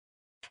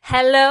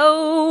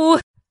Hello,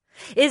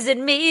 is it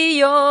me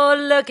you're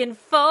looking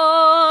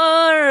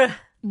for?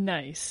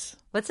 Nice.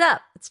 What's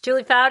up? It's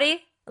Julie Foudy,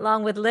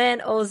 along with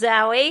Lynn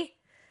Ozawi.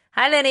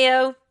 Hi,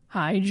 Lenny-O.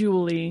 Hi,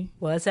 Julie.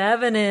 What's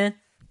happening?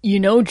 You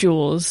know,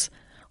 Jules,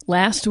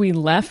 last we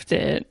left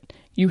it,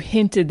 you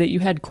hinted that you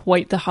had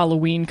quite the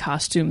Halloween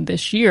costume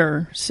this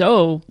year.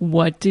 So,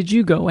 what did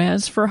you go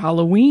as for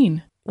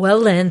Halloween? Well,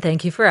 Lynn,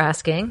 thank you for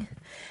asking.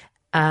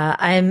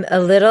 I'm a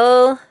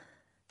little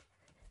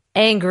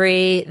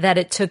angry that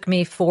it took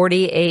me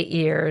 48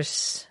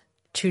 years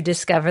to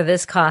discover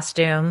this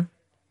costume.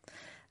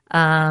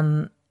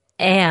 And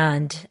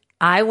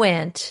I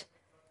went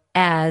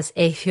as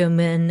a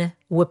human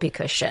whoopee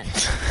cushion.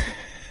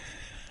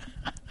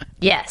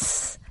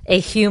 Yes, a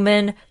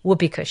human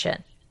whoopee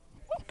cushion.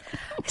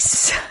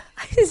 So,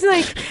 I was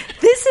like,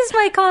 this is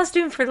my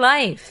costume for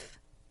life.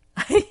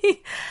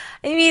 I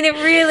mean, it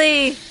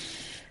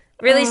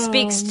really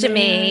speaks to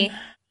me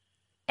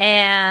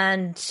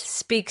and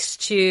speaks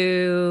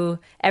to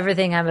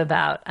everything I'm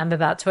about. I'm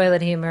about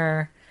toilet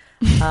humor.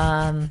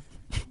 I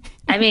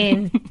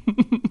mean,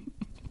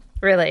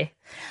 really.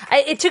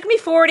 It took me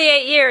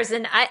 48 years,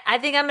 and I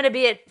think I'm going to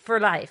be it for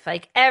life.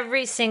 Like,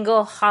 every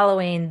single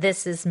Halloween,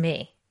 this is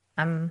me.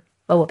 I'm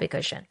a whoopee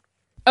cushion.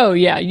 Oh,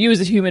 yeah, you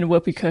as a human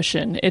whoopee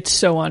cushion. It's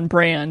so on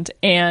brand.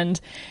 And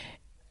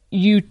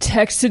you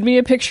texted me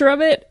a picture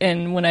of it,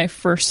 and when I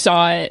first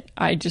saw it,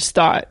 I just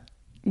thought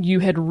you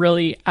had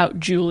really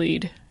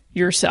out-Julied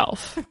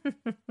yourself.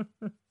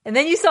 And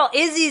then you saw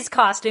Izzy's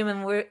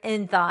costume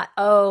and thought,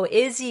 oh,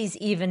 Izzy's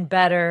even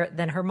better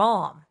than her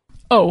mom.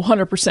 Oh,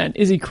 100%.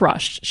 Izzy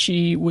crushed.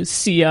 She was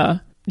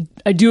Sia.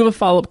 I do have a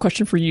follow-up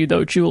question for you,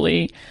 though,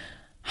 Julie.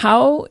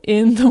 How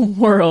in the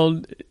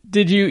world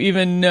did you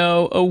even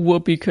know a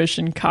whoopee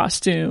cushion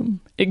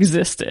costume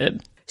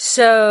existed?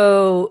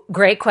 So,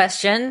 great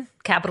question.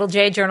 Capital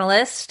J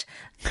journalist.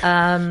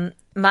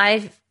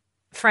 My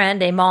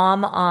friend, a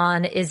mom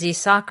on Izzy's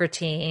soccer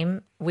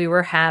team, we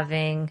were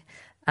having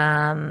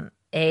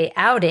a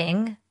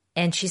outing,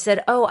 and she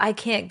said, oh, I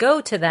can't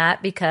go to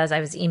that because I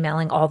was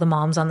emailing all the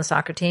moms on the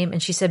soccer team.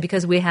 And she said,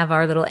 because we have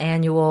our little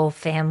annual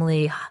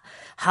family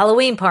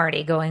Halloween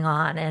party going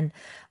on.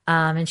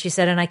 And she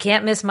said, and I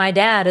can't miss my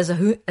dad as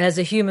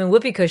a human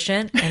whoopee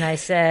cushion. And I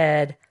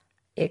said,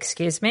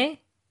 excuse me?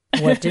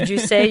 What did you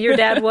say your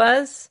dad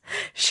was?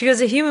 She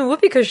goes, a human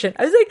whoopee cushion.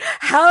 I was like,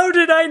 how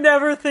did I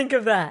never think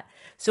of that?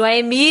 So I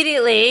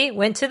immediately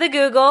went to the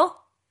Google.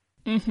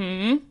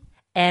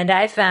 And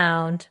I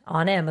found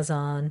on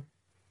Amazon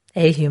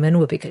a human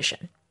whoopee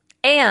cushion.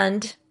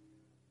 And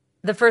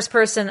the first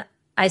person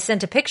I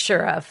sent a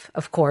picture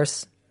of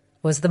course,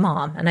 was the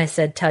mom. And I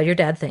said, tell your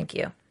dad thank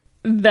you.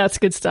 That's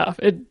good stuff.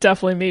 It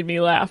definitely made me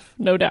laugh,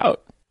 no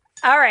doubt.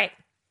 All right.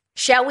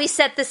 Shall we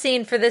set the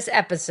scene for this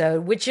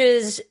episode, which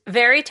is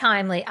very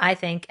timely, I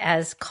think,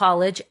 as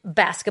college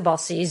basketball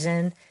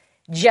season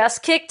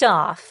just kicked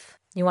off.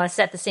 You want to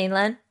set the scene,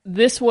 Len?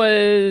 This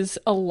was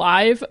a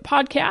live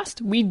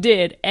podcast we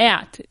did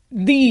at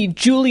the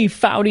Julie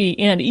Foudy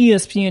and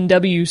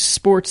ESPNW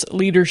Sports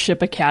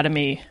Leadership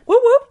Academy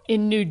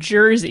in New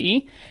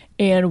Jersey.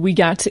 And we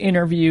got to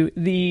interview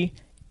the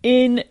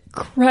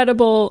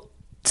incredible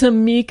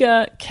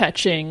Tamika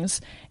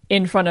Catchings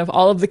in front of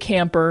all of the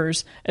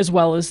campers, as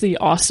well as the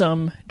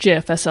awesome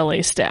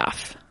JFSLA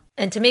staff.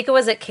 And Tamika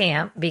was at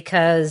camp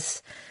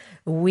because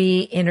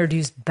we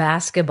introduced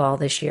basketball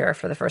this year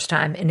for the first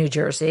time in New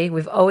Jersey.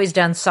 We've always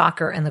done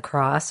soccer and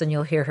lacrosse, and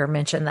you'll hear her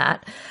mention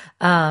that.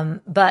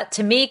 But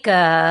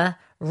Tamika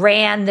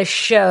ran the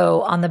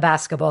show on the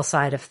basketball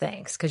side of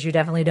things, because you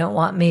definitely don't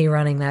want me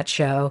running that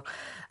show.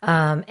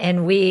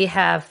 And we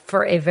have,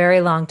 for a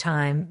very long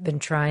time, been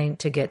trying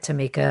to get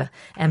Tamika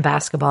and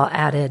basketball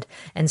added.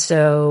 And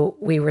so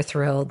we were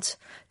thrilled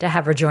to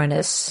have her join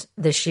us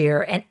this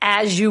year. And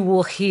as you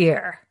will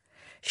hear,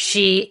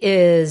 she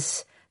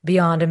is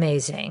beyond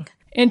amazing.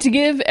 And to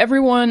give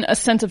everyone a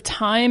sense of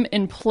time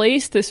and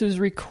place, this was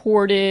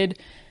recorded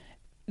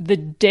the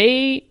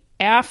day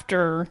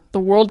after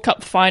the World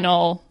Cup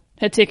final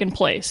had taken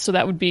place. So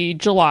that would be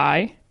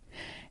July.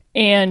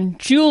 And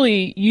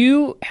Julie,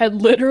 you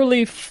had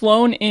literally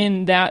flown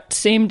in that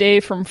same day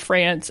from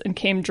France and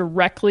came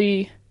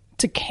directly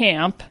to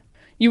camp.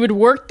 You had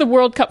worked the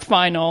World Cup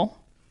final,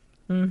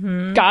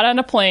 got on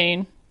a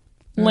plane,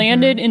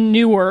 landed in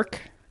Newark,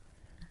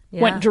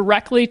 went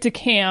directly to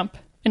camp,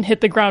 and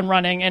hit the ground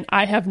running. And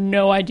I have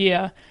no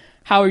idea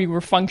how you were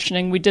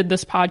functioning. We did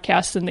this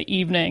podcast in the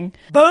evening.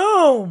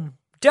 Boom!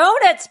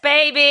 Donuts,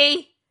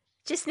 baby!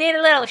 Just need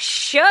a little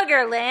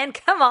sugar, Lynn.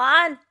 Come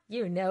on.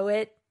 You know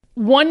it.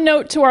 One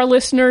note to our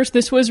listeners,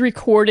 this was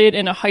recorded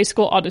in a high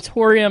school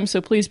auditorium,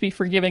 so please be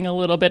forgiving a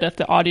little bit if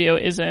the audio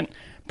isn't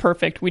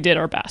perfect. We did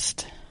our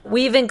best.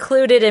 We've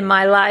included in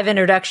my live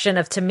introduction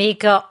of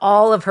Tamika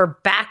all of her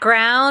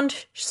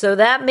background, so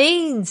that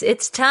means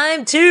it's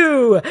time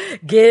to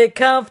get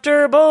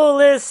comfortable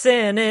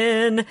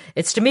listening.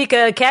 It's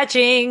Tamika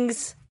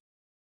Catchings.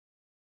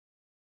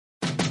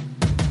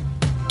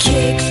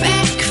 Kick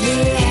back,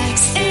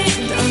 relax,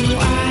 and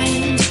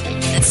unwind.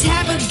 Let's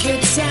have a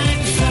good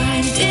time,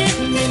 find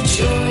it.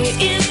 joy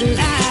in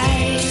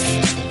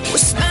life. We're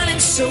smiling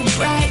so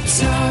bright,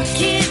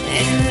 talking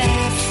and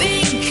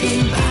laughing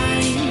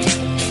combined.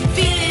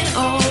 Feeling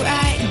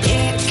alright,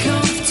 get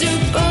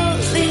comfortable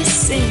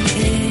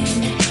listening.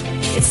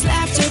 It's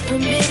laughter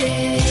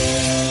permitted.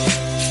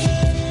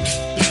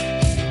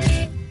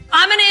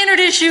 I'm going to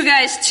introduce you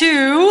guys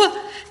to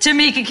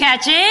Tamika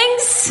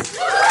Catchings.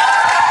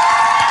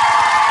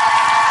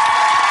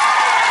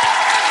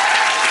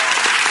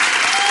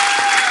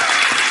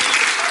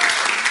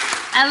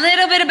 A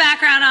little bit of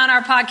background on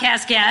our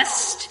podcast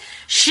guest.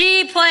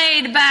 She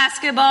played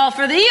basketball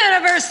for the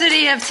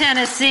University of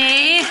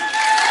Tennessee.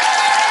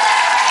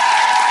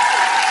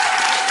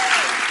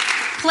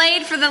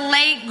 Played for the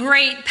late,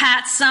 great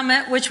Pat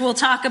Summitt, which we'll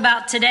talk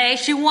about today.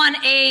 She won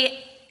a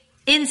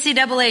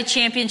NCAA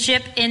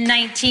championship in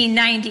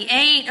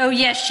 1998. Oh,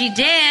 yes, she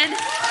did. Is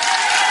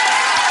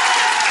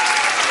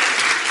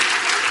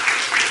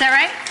that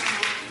right?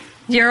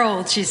 You're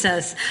old, she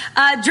says.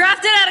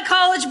 Drafted out of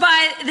college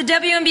by the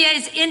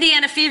WNBA's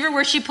Indiana Fever,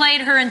 where she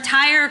played her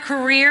entire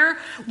career,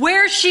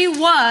 where she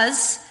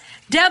was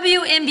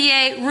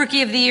WNBA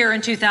Rookie of the Year in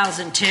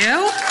 2002.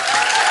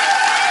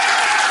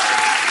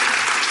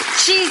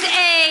 She's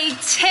a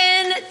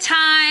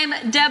 10-time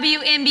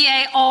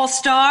WNBA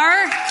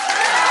All-Star.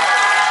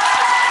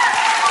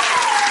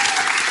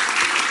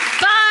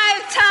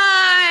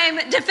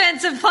 5-time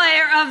Defensive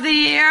Player of the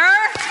Year.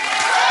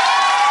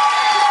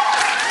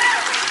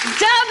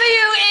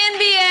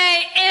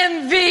 WNBA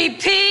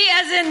MVP,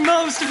 as in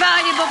Most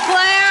Valuable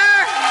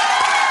Player.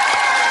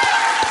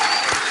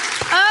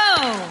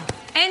 Oh,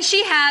 and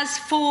she has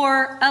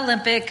 4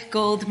 Olympic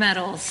gold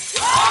medals.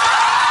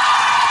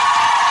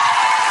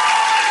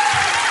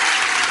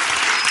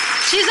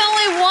 She's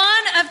only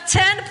one of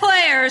 10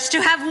 players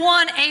to have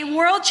won a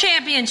world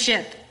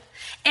championship,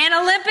 an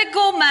Olympic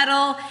gold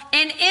medal,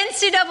 an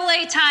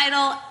NCAA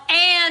title,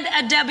 and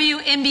a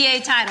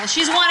WNBA title.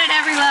 She's won at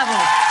every level.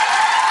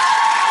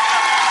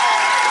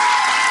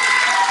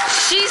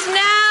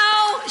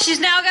 She's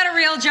now got a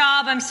real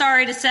job, I'm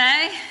sorry to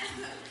say.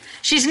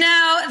 She's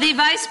now the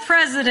vice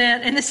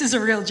president, and this is a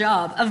real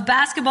job, of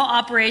basketball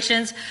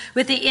operations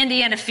with the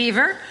Indiana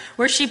Fever,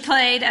 where she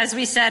played, as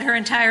we said, her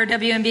entire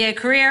WNBA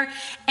career.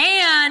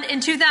 And in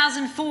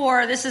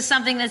 2004, this is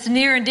something that's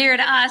near and dear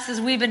to us,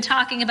 as we've been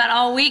talking about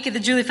all week at the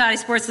Julie Foudy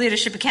Sports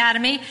Leadership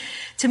Academy.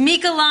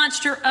 Tamika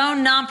launched her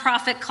own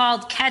nonprofit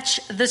called Catch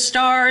the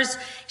Stars.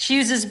 She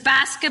uses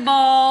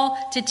basketball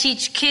to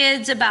teach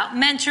kids about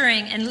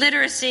mentoring and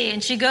literacy,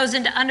 and she goes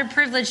into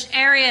underprivileged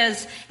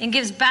areas and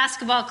gives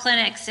basketball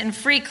clinics and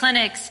free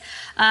clinics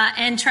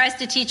and tries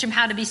to teach them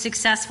how to be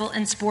successful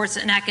in sports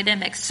and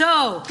academics.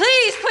 So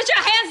please put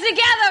your hands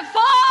together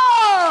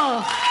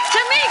for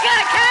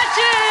Tamika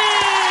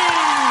Catchings.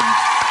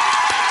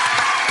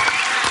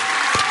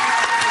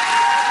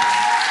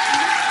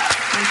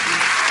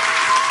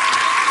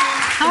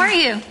 How are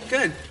you?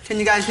 Good. Can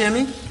you guys hear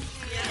me?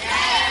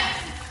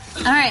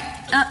 All right.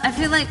 I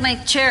feel like my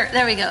chair.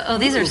 There we go. Oh,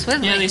 these are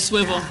swiveling. Yeah, they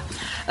swivel.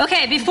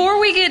 Okay, before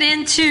we get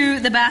into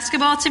the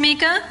basketball,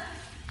 Tamika,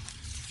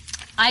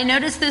 I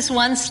noticed this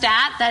one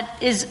stat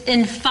that is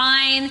in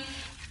fine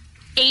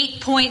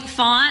 8-point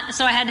font,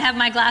 so I had to have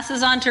my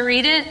glasses on to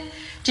read it.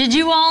 Did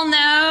you all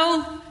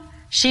know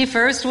she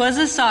first was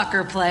a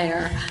soccer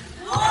player?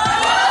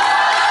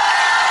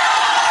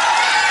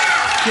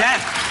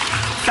 Yes.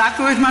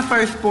 Soccer was my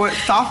first sport,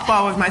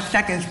 softball was my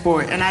second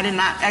sport, and I did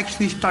not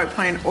actually start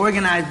playing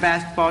organized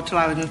basketball till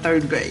I was in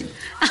 3rd grade.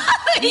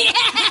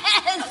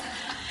 Yes!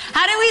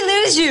 How did we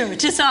lose you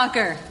to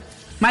soccer?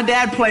 My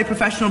dad played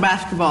professional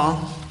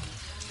basketball,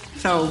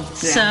 so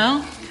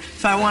yeah.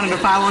 So I wanted to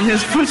follow in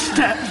his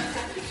footsteps.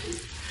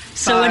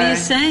 So what are you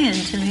saying,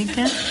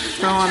 Tamika?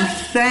 So I'm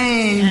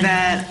saying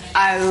that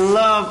I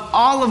love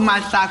all of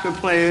my soccer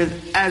players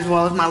as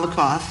well as my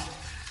lacrosse.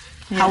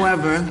 Yeah.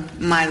 However,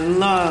 my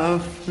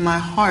love, my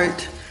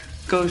heart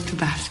goes to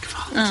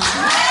basketball. Oh.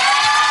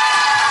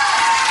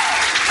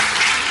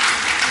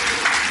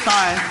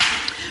 Sorry.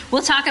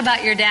 We'll talk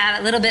about your dad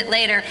a little bit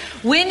later.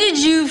 When did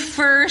you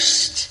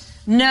first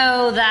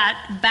know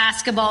that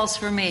basketball's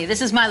for me?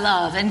 This is my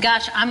love. And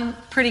gosh, I'm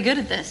pretty good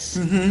at this.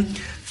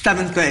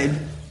 7th grade.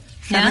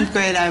 7th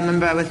grade, I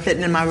remember I was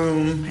sitting in my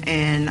room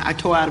and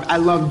I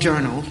love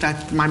journals.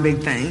 That's my big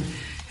thing.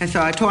 And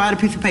so I tore out a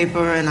piece of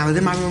paper and I was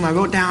in my room. I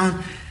wrote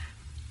down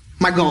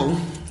my goal,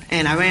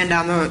 and I ran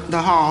down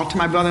the hall to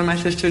my brother and my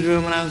sister's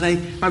room, and I was like,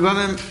 my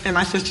brother and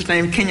my sister's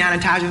name, Kenyon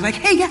and Taja, was like,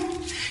 hey,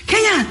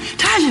 Kenyon,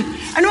 Taja,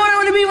 I know what I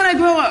want to be when I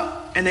grow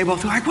up. And they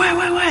both were like,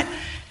 what?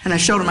 And I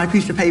showed them my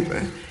piece of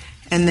paper.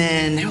 And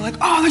then they were like,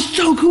 oh, that's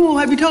so cool.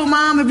 Have you told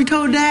Mom? Have you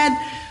told Dad?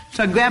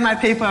 So I grabbed my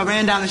paper, I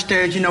ran down the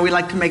stairs. You know, we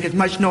like to make as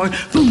much noise.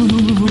 Boom, boom,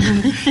 boom, boom,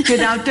 boom. Get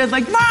downstairs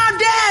like, Mom,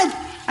 Dad,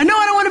 I know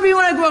what I want to be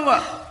when I grow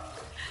up.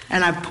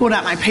 And I pulled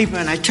out my paper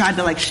and I tried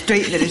to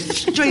straighten it as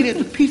straight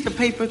as a piece of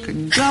paper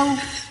could go.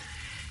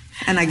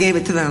 And I gave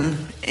it to them.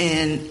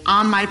 And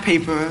on my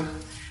paper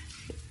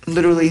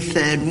literally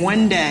said,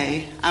 one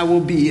day I will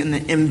be in the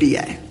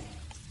NBA.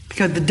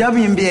 because the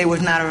WNBA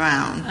was not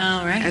around.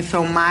 Oh, right. And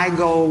so my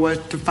goal was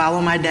to follow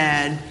my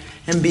dad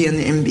and be in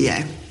the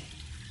NBA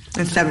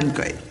in 7th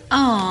grade.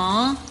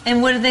 Aw.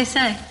 And what did they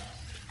say?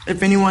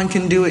 If anyone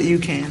can do it, you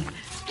can.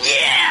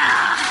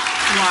 Yeah.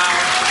 Wow.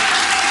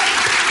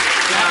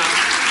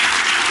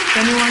 If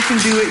anyone can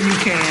do it, you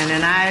can.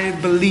 And I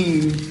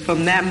believe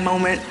from that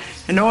moment,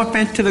 and no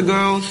offense to the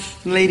girls,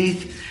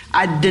 ladies,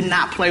 I did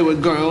not play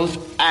with girls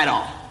at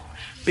all.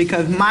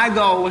 Because my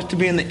goal was to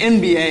be in the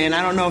NBA, and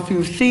I don't know if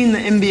you've seen the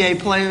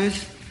NBA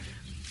players,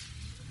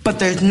 but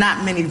there's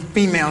not many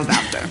females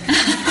out there.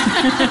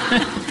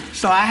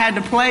 So I had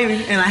to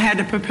play, and I had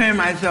to prepare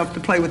myself to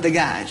play with the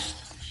guys.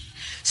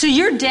 So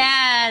your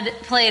dad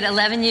played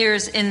 11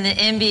 years in the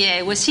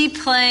NBA. Was he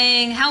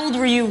playing? How old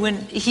were you when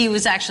he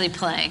was actually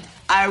playing?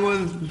 I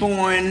was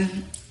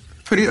born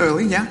pretty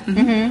early, yeah.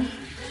 Mm-hmm.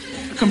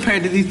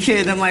 Compared to these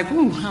kids, I'm like,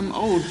 ooh, I'm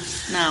old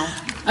now.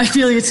 I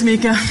feel you,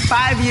 Tamika.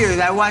 5 years.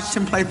 I watched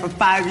him play for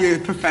 5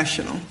 years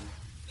professional.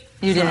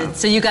 You did.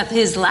 So you got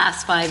his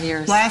last 5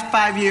 years. Last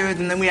 5 years,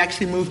 and then we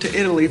actually moved to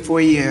Italy for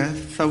a year,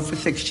 so for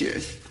 6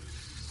 years.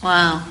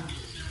 Wow.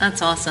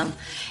 That's awesome.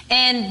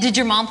 And did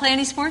your mom play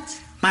any sports?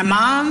 My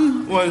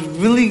mom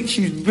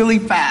she's really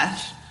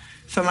fast.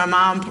 So my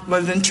mom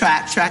was in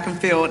track and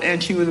field,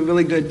 and she was a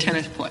really good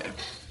tennis player.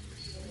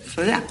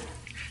 So yeah.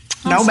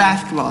 Awesome. No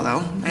basketball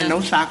though, and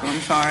no soccer, I'm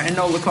sorry, and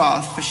no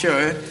lacrosse for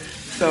sure.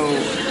 So,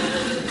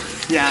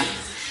 yeah.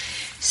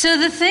 So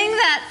the thing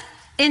that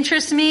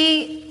interests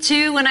me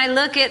too, when I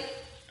look at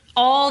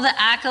all the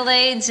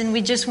accolades, and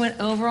we just went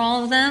over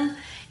all of them,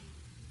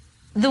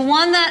 the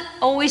one that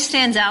always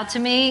stands out to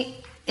me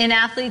in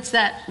athletes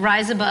that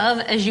rise above,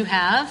 as you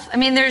have, I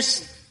mean,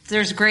 there's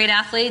great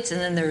athletes,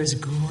 and then there's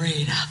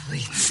great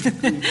athletes.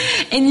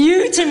 And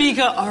you,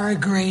 Tamika, are a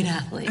great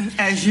athlete.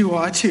 As you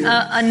are, too. No,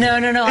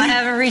 I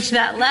haven't reached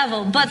that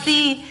level. But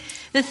the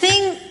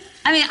thing,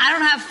 I mean, I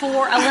don't have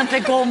 4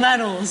 Olympic gold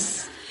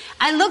medals.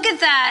 I look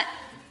at that,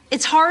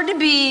 it's hard to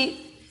be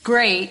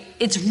great.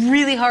 It's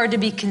really hard to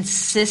be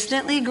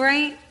consistently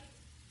great.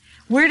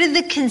 Where did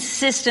the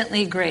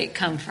consistently great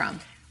come from?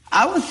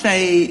 I would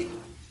say,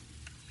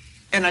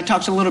 and I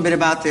talked a little bit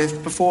about this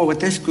before with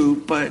this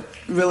group, but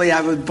really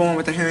I was born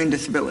with a hearing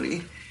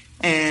disability.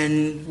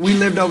 And we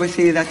lived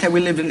overseas. I said we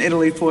lived in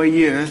Italy for a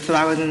year. So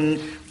I was in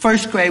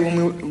 1st grade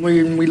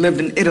when we lived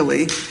in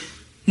Italy.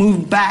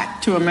 Moved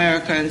back to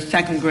America in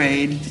 2nd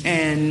grade,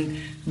 and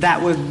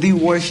that was the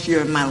worst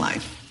year of my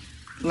life.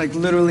 Like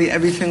literally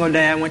every single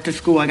day I went to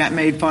school, I got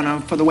made fun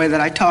of for the way that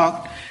I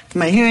talked, for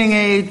my hearing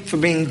aid, for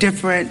being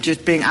different,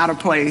 just being out of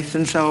place.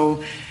 And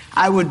so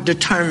I would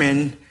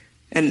determine,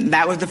 and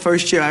that was the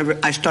first year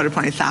I started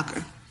playing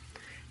soccer.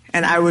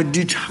 And I would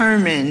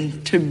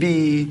determine to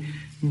be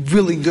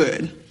really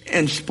good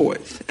in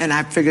sports. And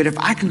I figured if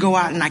I could go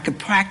out and I could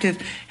practice,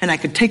 and I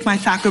could take my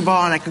soccer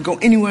ball and I could go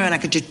anywhere and I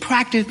could just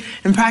practice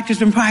and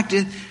practice and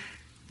practice,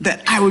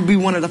 that I would be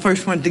one of the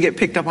first ones to get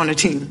picked up on a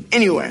team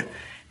anywhere.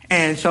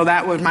 And so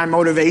that was my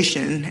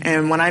motivation.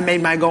 And when I made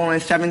my goal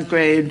in 7th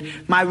grade,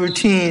 my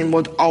routine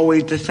was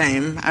always the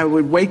same. I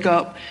would wake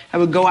up, I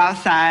would go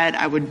outside,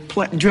 I would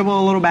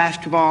dribble a little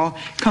basketball,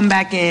 come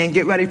back in,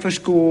 get ready for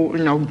school,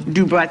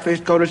 do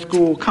breakfast, go to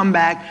school, come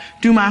back,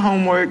 do my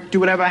homework, do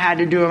whatever I had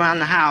to do around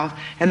the house,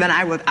 and then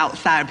I was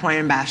outside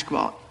playing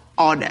basketball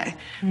all day.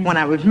 Mm-hmm. When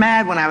I was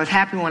mad, when I was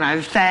happy, when I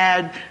was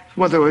sad,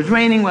 whether it was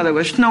raining, whether it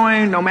was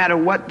snowing, no matter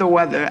what the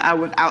weather, I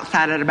was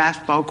outside at a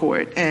basketball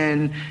court.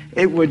 And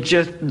it was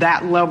just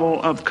that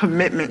level of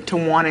commitment to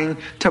wanting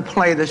to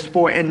play the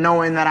sport and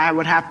knowing that I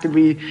would have to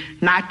be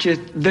not just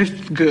this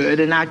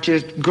good and not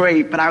just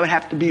great, but I would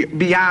have to be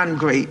beyond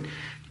great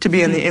to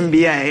be in the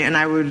NBA. And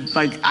I was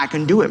like, I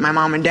can do it. My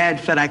mom and dad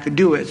said I could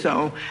do it.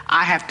 So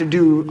I have to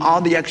do all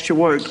the extra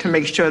work to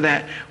make sure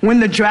that when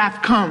the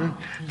draft comes,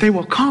 they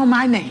will call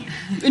my name.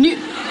 And you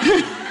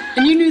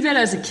knew that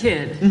as a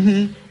kid?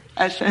 Mm-hmm.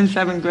 In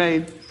 7th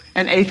grade.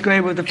 And 8th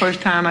grade was the first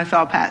time I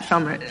saw Pat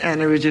Summitt,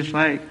 and it was just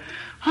like,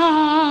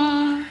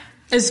 ah.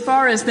 As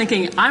far as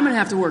thinking, I'm going to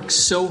have to work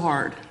so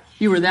hard.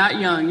 You were that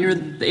young. You're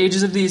the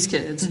ages of these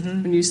kids.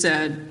 Mm-hmm. When you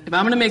said, if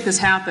I'm going to make this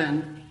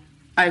happen,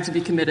 I have to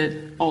be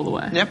committed all the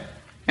way. Yep.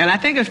 And I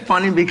think it's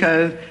funny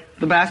because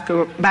the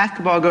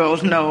basketball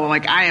girls know,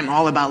 like, I am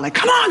all about, like,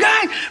 come on,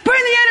 guys, bring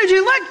the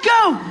energy, let's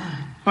go.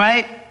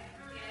 Right?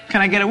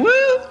 Can I get a woo?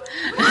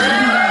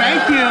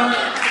 Thank you.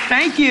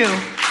 Thank you.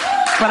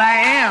 But I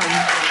am.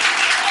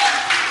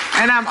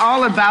 And I'm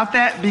all about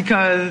that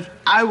because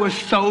I was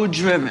so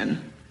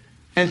driven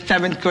in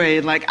 7th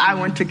grade. Like, I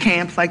went to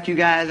camps like you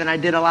guys, and I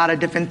did a lot of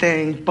different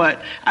things,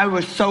 but I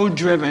was so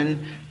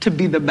driven to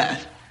be the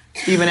best.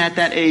 Even at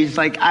that age,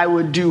 like, I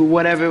would do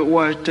whatever it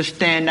was to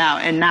stand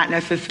out and not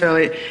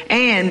necessarily,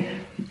 and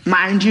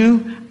mind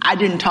you, I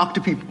didn't talk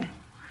to people.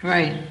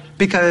 Right.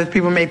 Because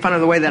people made fun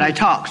of the way that I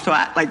talk. So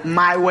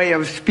my way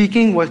of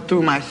speaking was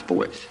through my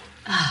sports.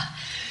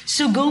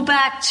 So go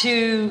back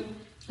to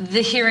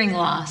the hearing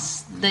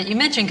loss that you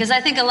mentioned, because I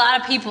think a lot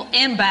of people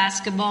in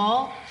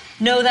basketball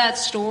know that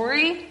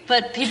story,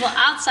 but people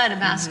outside of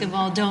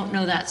basketball don't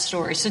know that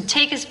story. So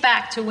take us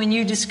back to when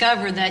you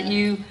discovered that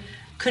you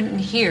couldn't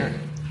hear?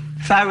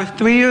 So I was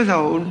 3 years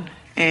old,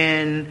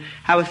 and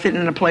I was sitting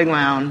in the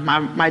playground.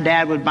 My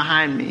dad was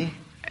behind me,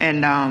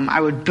 and I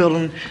was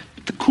building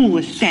the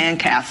coolest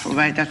sandcastle,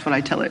 right? That's what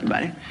I tell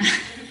everybody.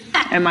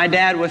 And my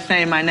dad was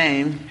saying my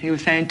name. He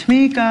was saying,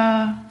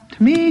 Tamika,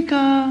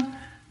 Tamika,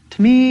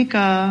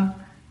 Tamika.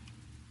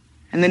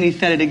 And then he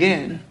said it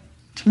again.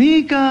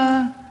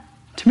 Tamika,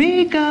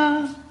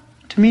 Tamika,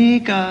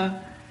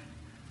 Tamika.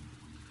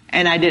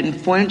 And I didn't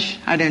flinch.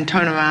 I didn't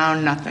turn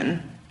around,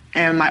 nothing.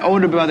 And my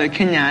older brother,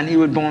 Kenyon, he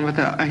was born with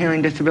a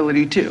hearing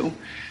disability too.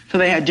 So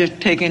they had just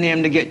taken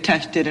him to get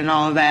tested and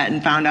all of that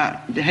and found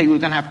out that he was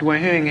going to have to wear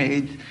hearing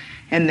aids.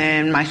 And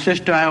then my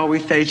sister, I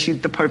always say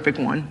she's the perfect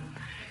one.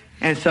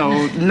 And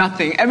so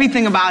nothing,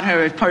 everything about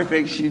her is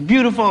perfect. She's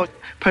beautiful,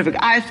 perfect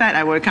eyesight.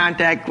 I wear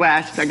contact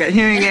glasses. I got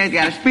hearing aids,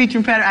 got a speech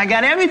impediment. I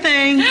got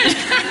everything.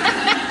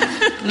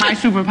 My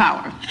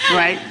superpower,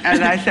 right? As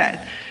I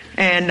said.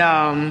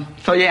 And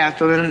so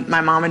then my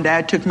mom and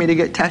dad took me to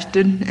get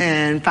tested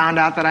and found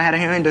out that I had a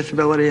hearing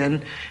disability.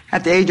 And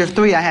at the age of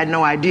 3, I had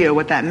no idea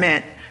what that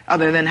meant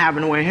other than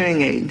having to wear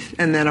hearing aids.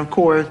 And then, of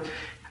course,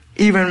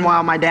 even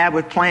while my dad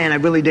was playing, I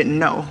really didn't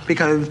know,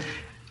 because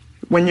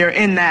when you're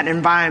in that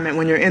environment,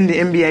 when you're in the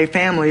NBA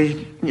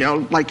family,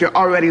 like you're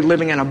already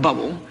living in a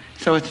bubble.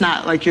 So it's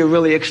not like you're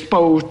really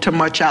exposed to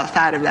much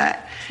outside of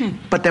that.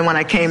 But then when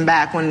I came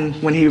back,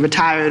 when he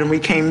retired and we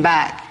came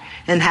back,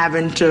 and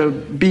having to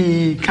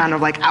be kind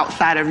of like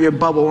outside of your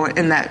bubble,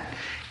 in that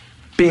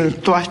being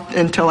thrust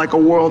into like a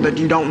world that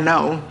you don't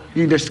know,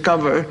 you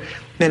discover.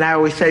 Then I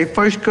always say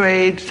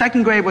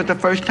second grade was the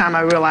first time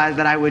I realized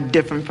that I was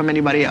different from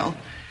anybody else.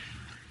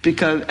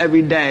 Because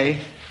every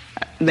day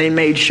they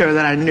made sure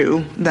that I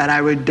knew that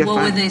I was different.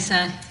 What would they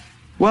say?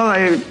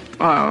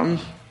 Well,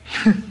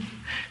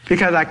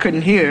 because I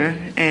couldn't hear,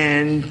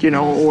 and,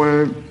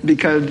 or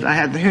because I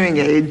had the hearing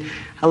aid,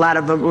 a lot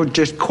of it were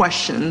just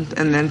questions,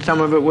 and then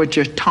some of it was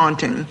just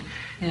taunting.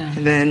 Yeah.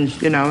 And then,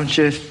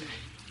 just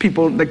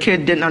the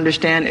kid didn't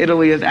understand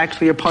Italy is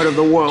actually a part of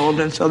the world,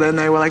 and so then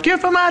they were like, you're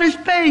from outer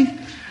space.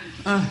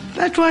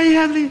 That's why you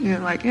have these. You're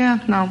like, yeah,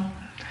 no.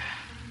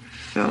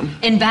 So.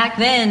 And back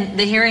then,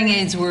 the hearing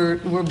aids were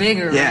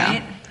bigger,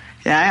 right?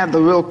 Yeah, I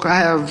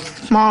have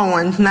small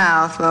ones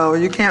now, so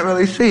you can't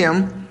really see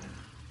them.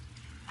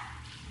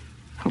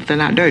 Hope they're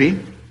not dirty.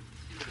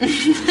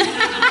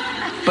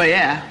 But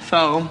yeah,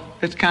 so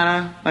it's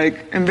kind of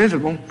like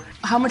invisible.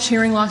 How much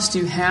hearing loss do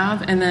you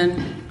have? And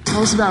then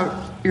tell us about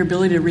your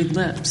ability to read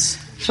lips.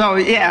 So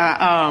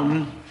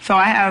so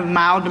I have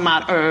mild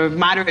to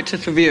moderate to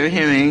severe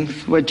hearing,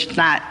 which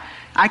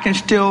I can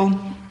still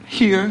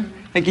hear.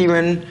 Like,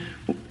 even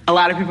a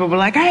lot of people were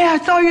like, hey, I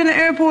saw you in the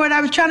airport. I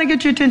was trying to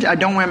get your attention. I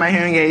don't wear my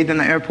hearing aids in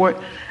the airport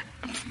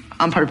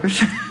on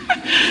purpose.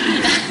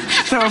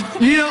 So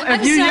if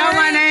you yell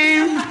my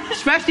name,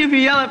 especially if you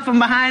yell it from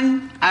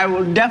behind, I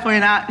will definitely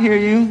not hear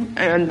you.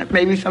 And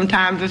maybe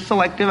sometimes it's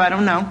selective. I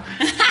don't know.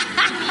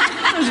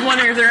 I was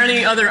wondering if there are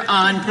any other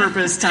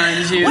on-purpose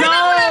times you... What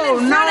about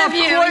when I'm in front of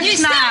you?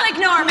 You not. still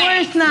ignore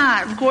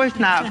me. Of course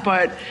not.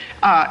 But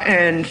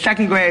in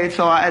second grade,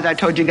 so as I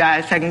told you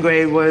guys, second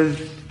grade was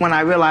when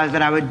I realized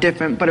that I was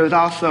different. But it was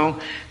also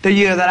the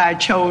year that I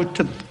chose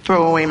to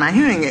throw away my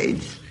hearing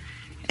aids.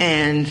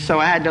 And so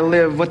I had to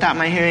live without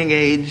my hearing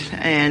aids,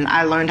 and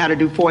I learned how to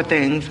do 4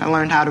 things. I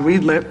learned how to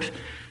read lips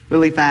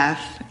really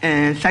fast.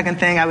 And second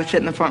thing, I would sit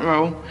in the front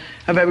row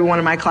of every one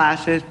of my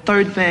classes.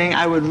 Third thing,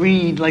 I would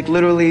read, like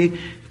literally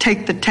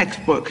take the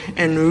textbook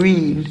and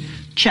read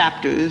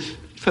chapters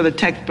for the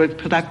textbook,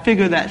 because I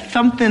figured that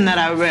something that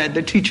I read,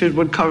 the teachers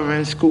would cover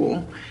in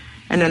school.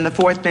 And then the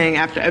fourth thing,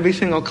 after every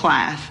single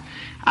class,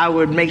 I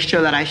would make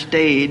sure that I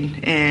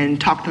stayed and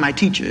talked to my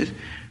teachers.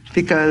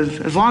 Because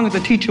as long as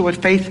the teacher was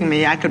facing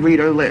me, I could read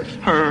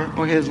her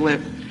or his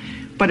lips.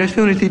 But as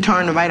soon as he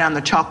turned to write on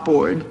the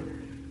chalkboard,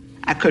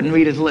 I couldn't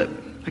read his lip.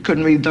 I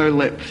couldn't read their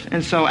lips.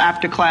 And so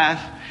after class,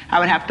 I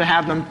would have to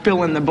have them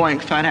fill in the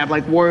blanks. So I'd have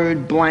like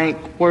word blank,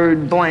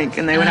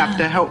 and they would have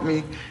to help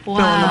me fill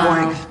in the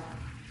blanks.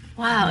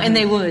 Wow, and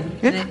they would.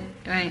 Yeah.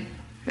 Right.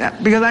 Yeah,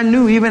 because I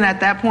knew even at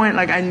that point,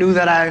 like I knew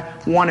that I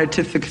wanted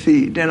to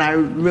succeed. And I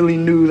really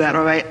knew that,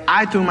 all right,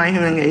 I threw my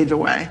hearing aids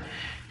away.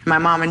 My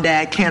mom and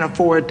dad can't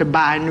afford to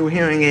buy new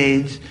hearing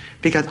aids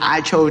because I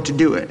chose to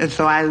do it. And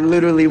so I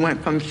literally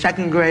went from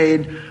second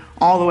grade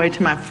all the way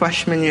to my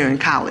freshman year in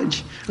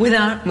college.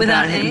 Without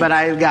aids? But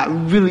I got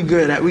really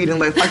good at reading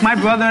lips. Like my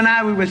brother and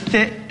I, we would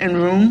sit in a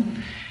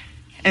room,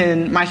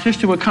 and my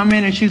sister would come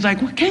in and she's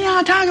like, well,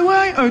 Kenyon, Tyler,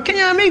 where? Or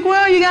Kenyon, Meek,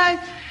 where are you guys?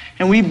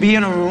 And we'd be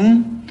in a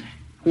room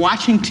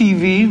watching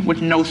TV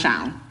with no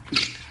sound.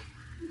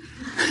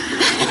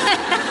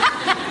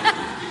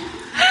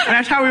 And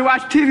that's how we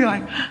watch TV,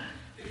 like...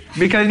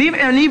 Because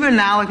even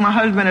now, like my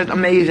husband is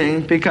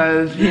amazing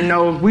because he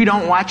knows we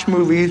don't watch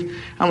movies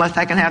unless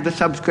I can have the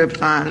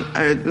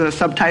the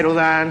subtitles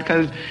on,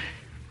 because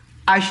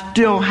I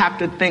still have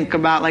to think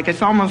about, like,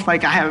 it's almost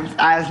like I have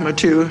asthma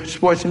too,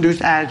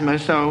 sports-induced asthma.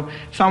 So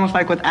it's almost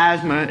like with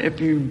asthma, if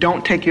you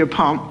don't take your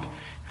pump,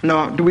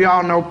 do we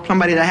all know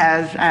somebody that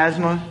has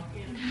asthma?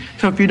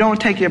 So if you don't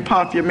take your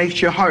puff, it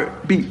makes your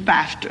heart beat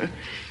faster.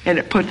 And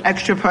it puts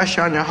extra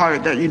pressure on your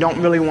heart that you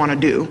don't really want to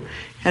do.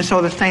 And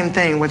so the same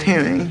thing with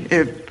hearing.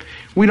 If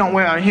we don't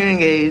wear our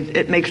hearing aids,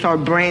 it makes our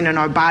brain and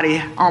our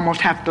body almost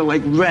have to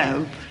like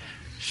rev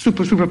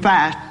super, super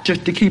fast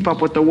just to keep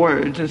up with the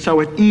words. And so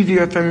it's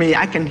easier for me.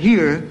 I can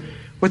hear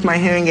with my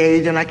hearing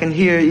aids and I can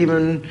hear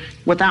even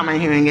without my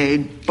hearing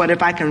aid. But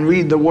if I can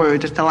read the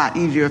words, it's a lot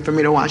easier for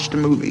me to watch the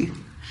movie.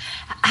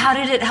 How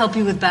did it help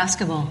you with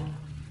basketball?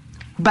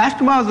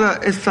 Basketball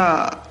is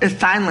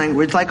sign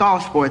language, like all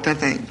sports, I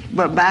think.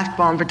 But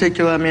basketball in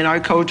particular, I mean, our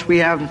coach, we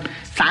have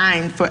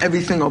signs for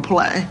every single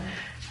play.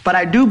 But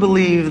I do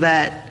believe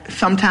that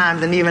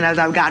sometimes, and even as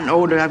I've gotten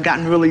older, I've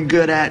gotten really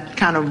good at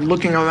kind of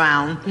looking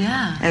around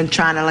and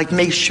trying to like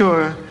make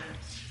sure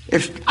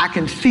if I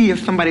can see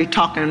if somebody's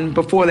talking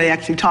before they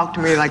actually talk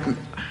to me, like,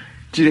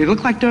 do they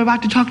look like they're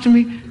about to talk to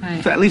me?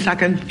 Right. So at least I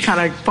can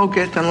kind of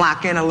focus and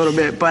lock in a little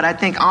bit. But I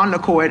think on the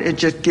court, it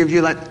just gives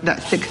you like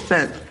that sixth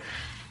sense.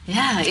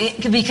 Yeah,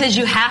 because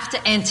you have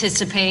to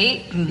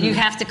anticipate. Mm-hmm. You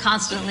have to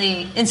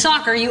constantly, in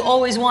soccer, you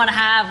always want to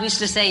have, we used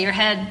to say, your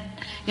head,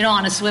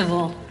 on a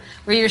swivel,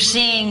 where you're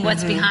seeing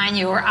what's behind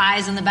you, or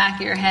eyes in the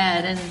back of your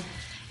head. And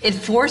it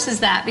forces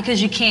that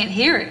because you can't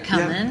hear it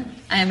coming,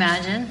 I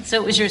imagine. So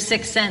it was your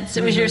sixth sense.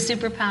 It was your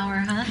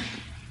superpower, huh?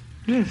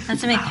 Yes.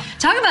 That's amazing.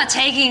 Talk about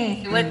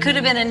taking what could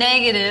have been a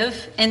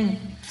negative and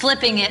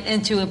flipping it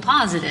into a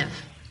positive.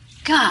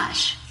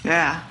 Gosh.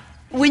 Yeah.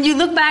 When you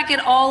look back at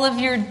all of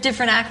your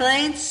different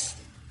accolades,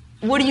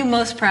 what are you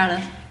most proud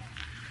of?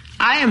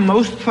 I am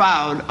most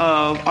proud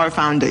of our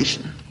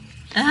foundation.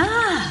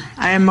 I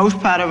am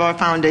most proud of our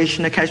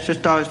foundation, the Catch the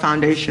Stars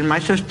Foundation. My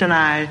sister and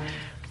I,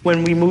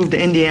 when we moved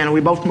to Indiana, we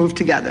both moved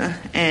together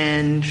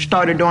and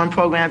started doing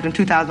programs in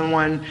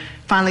 2001,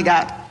 finally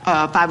got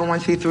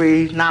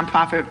 501c3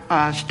 nonprofit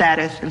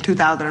status in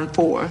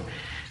 2004.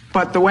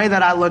 But the way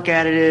that I look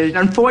at it is,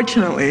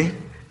 unfortunately,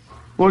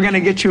 we're going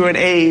to get to an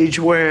age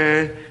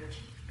where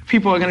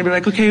people are going to be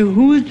like, okay,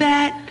 who is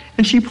that?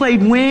 And she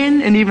played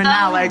when? And even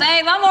now, like...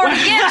 babe, I'm already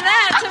getting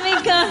that,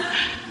 Tamika.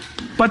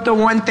 But the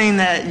one thing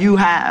that you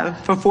have,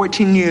 for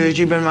 14 years,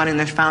 you've been running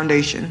this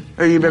foundation,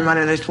 or you've been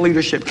running this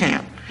leadership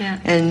camp.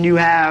 Yeah. And you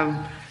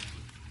have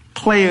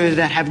players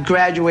that have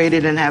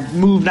graduated and have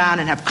moved on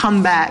and have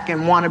come back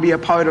and want to be a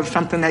part of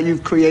something that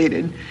you've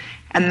created.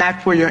 And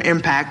that's where your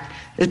impact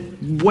is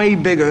way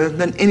bigger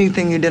than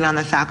anything you did on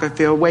the soccer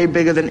field, way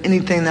bigger than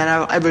anything that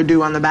I'll ever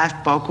do on the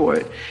basketball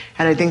court.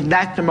 And I think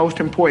that's the most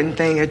important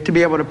thing, is to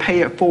be able to pay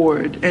it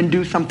forward and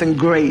do something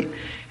great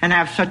and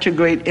have such a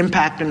great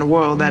impact in the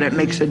world that it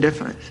makes a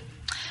difference.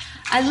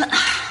 I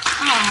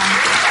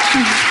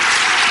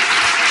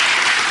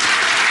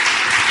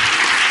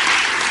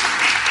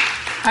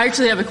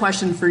actually have a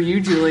question for you,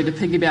 Julie, to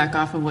piggyback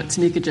off of what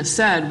Tamika just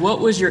said.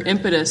 What was your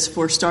impetus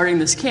for starting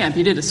this camp?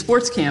 You did a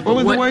sports camp. What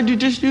was the word you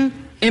just used?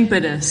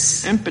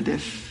 Impetus.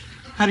 Impetus.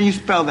 How do you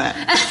spell that?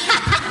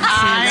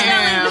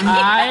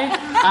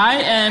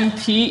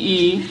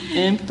 I-M-P-E,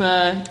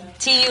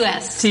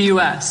 T-U-S.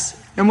 T-U-S.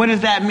 And what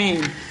does that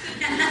mean?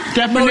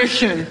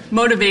 Definition.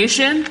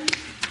 Motivation.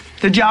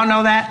 Did y'all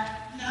know that?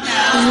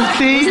 No.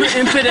 See?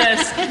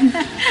 Impetus.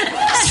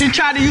 She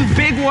tried to use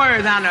big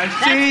words on us.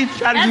 See?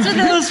 That's what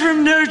those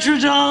from Notre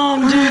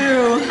Dame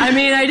do. I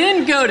mean, I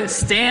didn't go to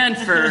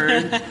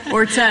Stanford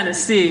or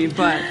Tennessee,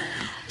 but...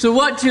 So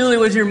what, Julie,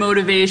 was your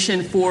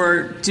motivation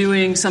for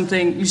doing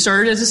something? You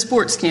started as a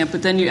sports camp,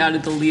 but then you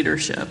added the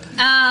leadership.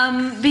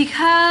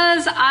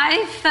 Because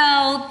I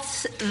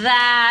felt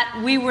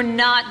that we were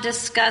not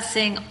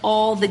discussing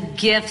all the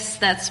gifts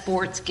that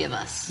sports give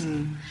us.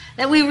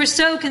 That we were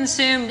so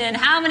consumed in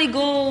how many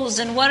goals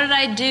and what did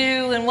I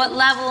do and what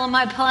level am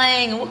I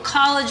playing and what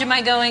college am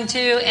I going to.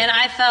 And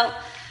I felt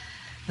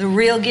the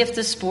real gift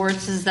of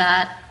sports is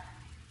that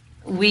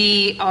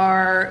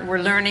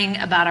we're learning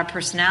about our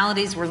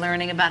personalities. We're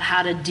learning about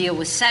how to deal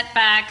with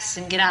setbacks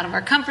and get out of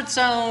our comfort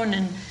zone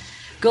and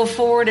go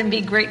forward and be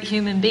great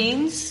human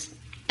beings.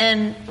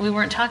 And we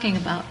weren't talking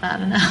about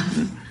that enough.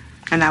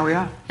 And now we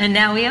are. And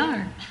now we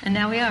are.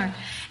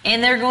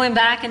 And they're going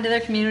back into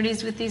their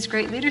communities with these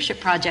great leadership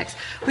projects,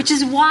 which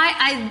is why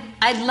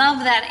I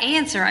love that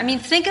answer. I mean,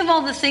 think of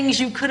all the things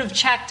you could have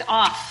checked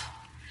off,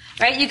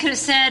 right? You could have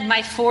said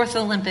my 4th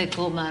Olympic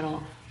gold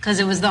medal because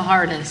it was the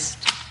hardest.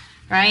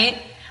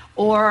 Right?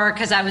 Or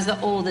because I was the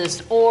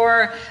oldest,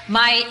 or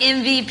my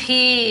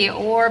MVP,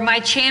 or my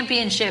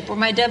championship, or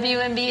my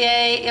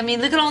WNBA. I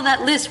mean, look at all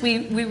that list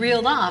we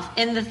reeled off.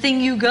 And the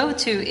thing you go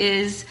to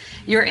is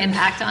your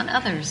impact on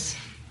others.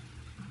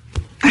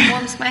 It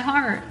warms my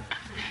heart.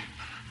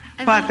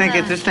 I think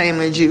it's the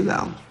same as you,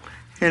 though.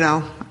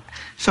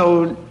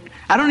 So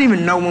I don't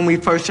even know when we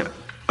first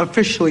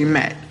officially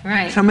met.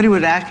 Right. Somebody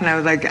was asking, I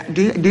was like,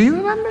 do you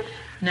remember?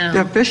 No, the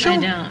official? I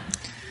don't.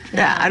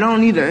 Yeah, I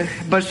don't either.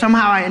 But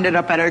somehow I ended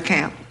up at her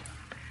camp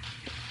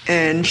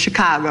in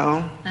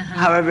Chicago.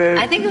 However...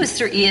 I think it was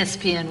through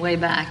ESPN way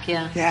back,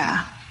 yeah.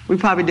 Yeah. We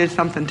probably did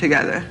something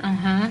together.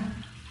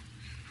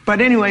 But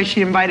anyway,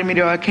 she invited me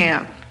to her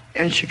camp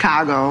in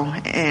Chicago.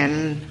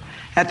 And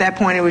At that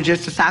point, it was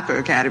just a soccer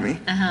academy,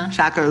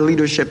 soccer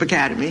leadership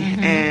academy.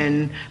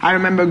 And I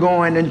remember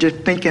going and just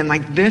thinking,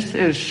 like, this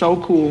is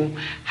so cool.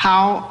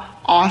 How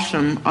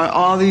awesome are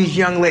all these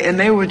young ladies? And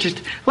they were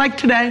just, like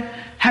today,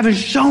 having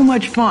so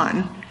much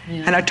fun.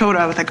 Yeah. And I told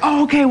her, I was like,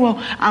 oh, okay,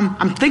 well,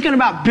 I'm thinking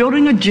about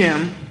building a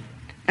gym.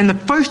 And the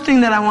first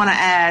thing that I want to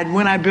add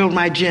when I build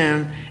my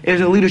gym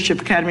is a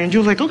leadership academy. And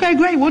Jules was like, okay,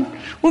 great,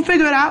 we'll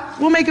figure it out.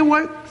 We'll make it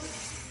work.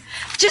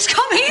 Just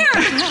come here.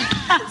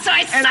 So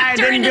I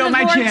sucked her into the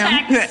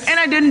vortex. And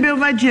I didn't build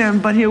my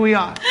gym, but here we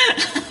are.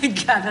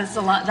 God, that's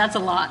a lot. That's a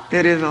lot.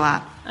 It is a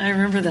lot. I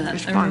remember that.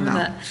 It's fun,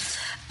 though.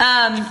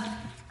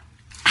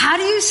 How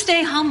do you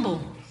stay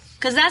humble?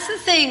 Because that's the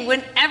thing.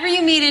 Whenever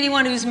you meet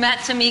anyone who's met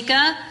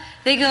Tamika,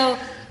 they go,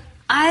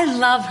 I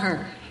love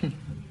her.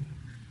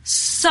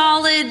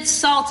 Solid,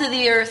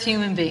 salt-of-the-earth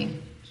human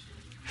being.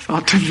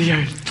 Salt of the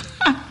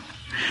earth.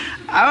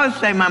 I would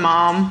say my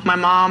mom,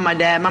 my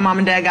dad. My mom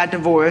and dad got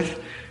divorced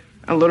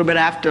a little bit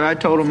after I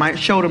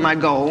showed her my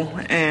goal.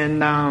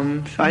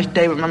 And so I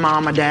stayed with my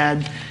mom, my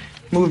dad,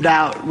 moved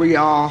out. We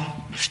all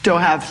still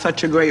have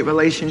such a great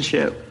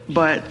relationship.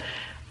 But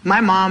my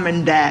mom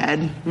and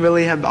dad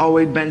really have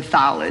always been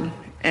solid.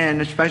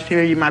 And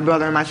especially my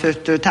brother and my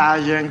sister,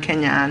 Taja and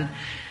Kenyon.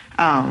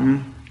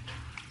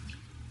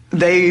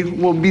 They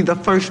will be the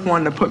first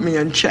one to put me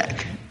in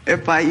check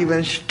if I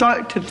even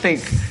start to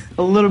think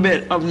a little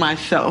bit of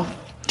myself,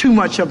 too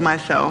much of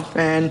myself.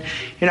 And,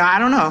 I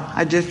don't know.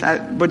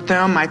 With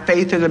them, my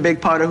faith is a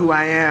big part of who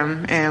I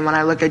am. And when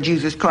I look at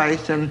Jesus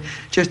Christ and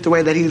just the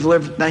way that he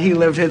lives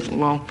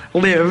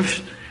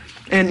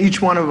in each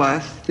one of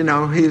us,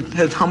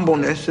 his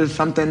humbleness is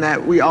something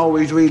that we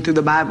always read through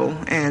the Bible.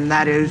 And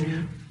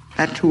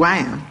that's who I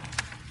am.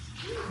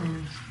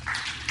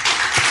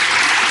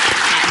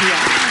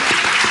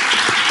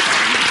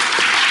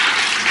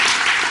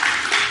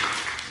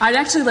 I'd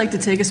actually like to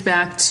take us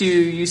back to,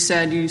 you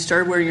said you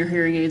started wearing your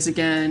hearing aids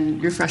again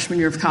your freshman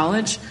year of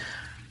college.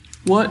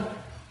 What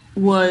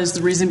was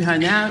the reason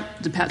behind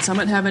that? Did Pat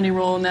Summitt have any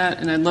role in that?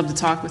 And I'd love to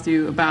talk with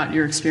you about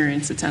your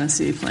experience at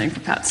Tennessee playing for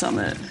Pat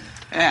Summitt.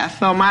 Yeah,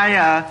 so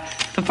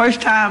the first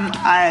time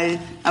I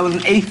was in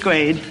 8th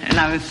grade, and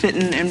I was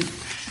sitting and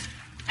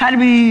had to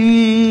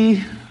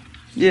be,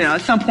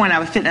 at some point I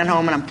was sitting at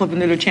home and I'm flipping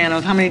through the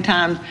channels. How many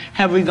times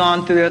have we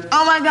gone through this?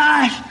 Oh my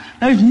gosh,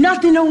 there's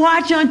nothing to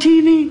watch on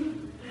TV.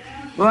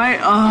 Right?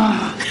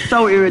 Oh,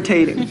 so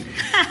irritating.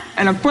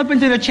 And I'm flipping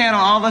through the channel,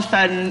 all of a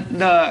sudden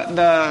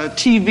the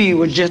TV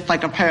was just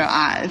like a pair of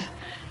eyes.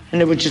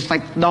 And it was just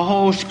like the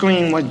whole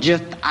screen was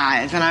just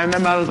eyes. And I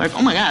remember I was like,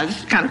 oh my God, this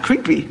is kind of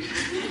creepy.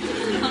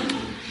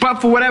 But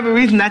for whatever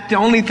reason, that's the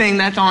only thing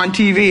that's on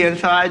TV. And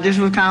so I just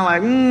was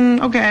kind of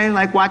like, okay,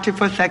 like watch it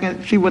for a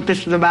second, see what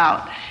this is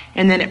about.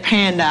 And then it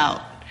panned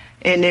out.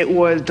 And it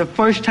was the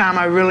first time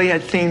I really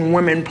had seen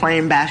women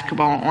playing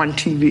basketball on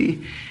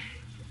TV.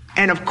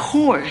 And of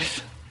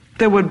course,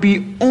 there would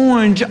be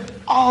orange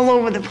all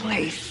over the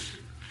place.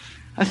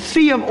 A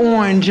sea of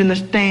orange in the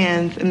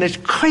stands, and this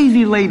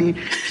crazy lady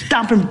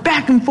stomping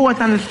back and forth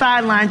on the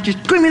sidelines,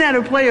 just screaming at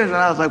her players. And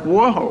I was like,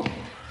 whoa,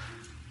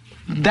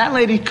 that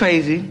lady's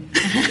crazy.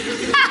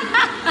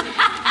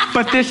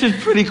 But this is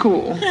pretty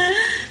cool.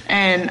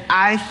 And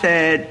I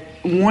said,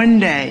 one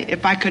day,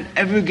 if I could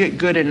ever get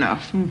good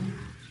enough,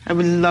 I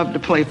would love to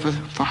play for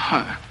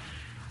her.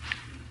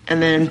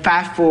 And then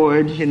fast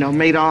forward,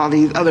 made all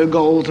these other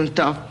goals and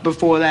stuff.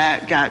 Before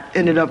that,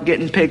 ended up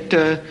getting picked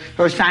or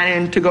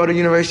signing to go to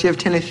University of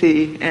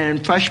Tennessee.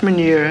 And freshman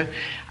year,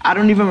 I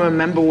don't even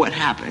remember what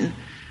happened.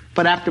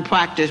 But after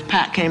practice,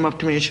 Pat came up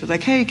to me and she was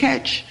like, hey,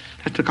 Catch.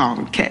 I have to call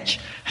him Catch.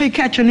 Hey,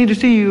 Catch, I need to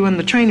see you in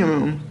the training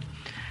room.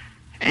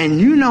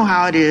 And you know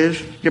how it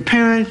is. Your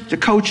parents, the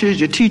coaches,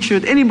 your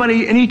teachers,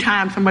 anybody,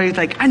 anytime somebody's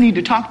like, I need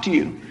to talk to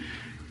you.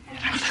 And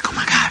I was like, oh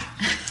my God,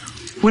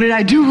 what did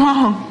I do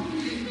wrong?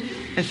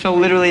 And so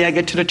literally I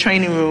get to the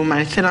training room,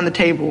 I sit on the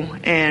table,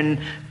 and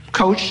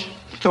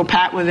so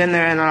Pat was in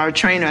there, and our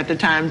trainer at the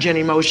time,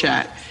 Jenny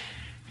Moshat.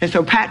 And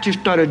so Pat just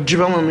started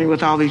drilling me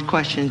with all these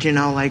questions,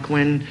 like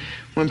when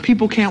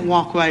people can't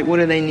walk right, what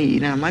do they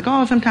need? And I'm like,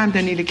 oh, sometimes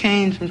they need a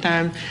cane,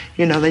 sometimes,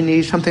 they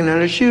need something on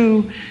their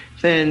shoe.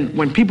 Then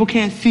when people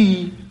can't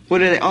see, what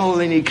do they? Oh,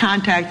 they need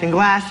contacts and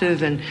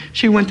glasses. And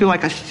she went through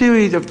like a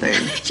series of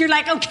things. You're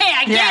like, okay,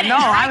 I get it.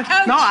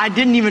 I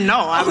didn't even know.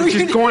 I was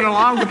just going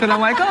along with it. I'm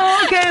like,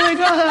 oh, okay, play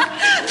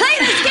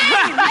this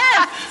game.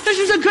 Yes, this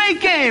is a great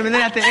game. And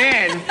then at the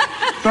end,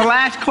 the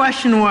last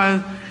question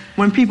was,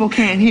 when people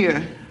can't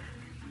hear,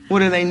 what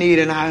do they need?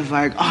 And I was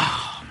like,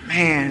 oh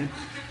man,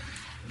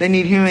 they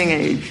need hearing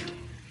aids.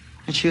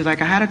 And she was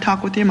like, I had a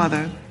talk with your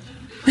mother.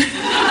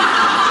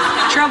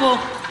 Trouble.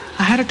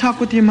 I had a talk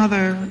with your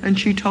mother, and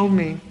she told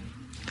me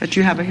that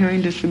you have a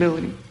hearing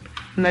disability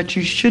and that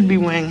you should be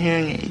wearing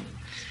hearing aids.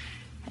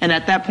 And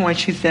at that point,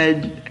 she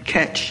said,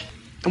 Catch,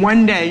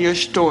 one day your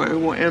story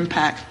will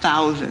impact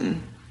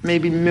thousands,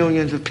 maybe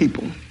millions of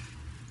people.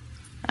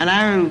 And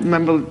I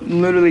remember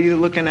literally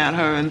looking at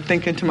her and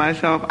thinking to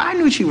myself, I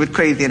knew she was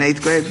crazy in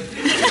 8th grade.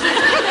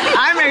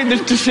 I made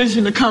this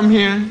decision to come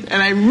here,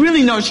 and I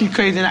really know she's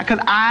crazy because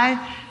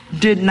I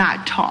did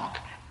not talk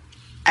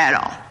at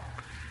all.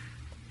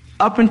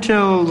 Up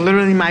until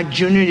literally my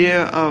junior year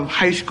of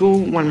high school,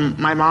 when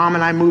my mom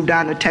and I moved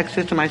down to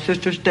Texas and my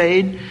sister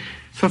stayed.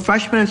 So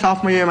freshman and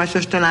sophomore year, my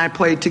sister and I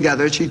played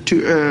together. She's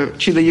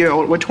a year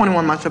old. We're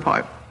 21 months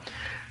apart.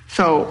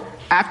 So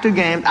after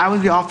games, I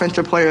was the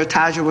offensive player.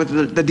 Taja was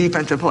the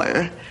defensive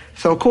player.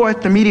 So, of course,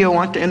 the media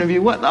wants to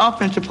interview what the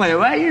offensive player,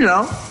 right? You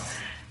know.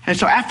 And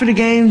so after the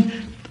game,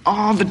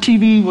 all the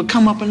TV would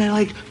come up and they're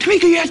like,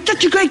 Tamika, you had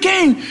such a great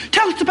game.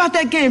 Tell us about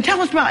that game.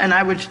 Tell us about. And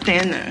I would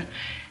stand there.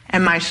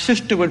 And my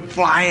sister would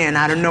fly in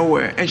out of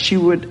nowhere, and she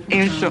would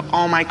answer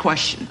all my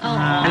questions.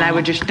 And I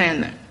would just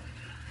stand there.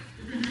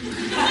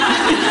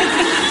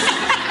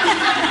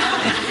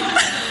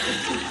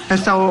 And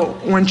so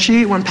when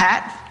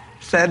Pat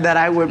said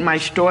that my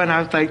story, and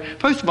I was like,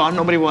 first of all,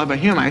 nobody will ever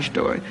hear my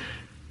story.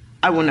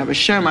 I will never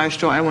share my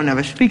story. I will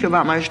never speak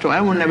about my story. I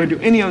will never do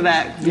any of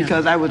that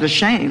because I was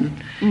ashamed.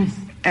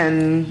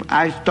 And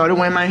I started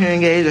wearing my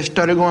hearing aids. I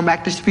started going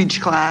back to speech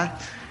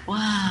class.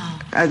 Wow.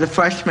 As a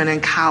freshman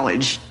in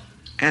college.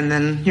 And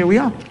then here we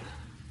are.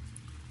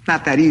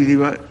 Not that easy,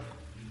 but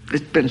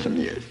it's been some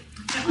years.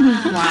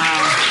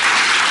 Wow.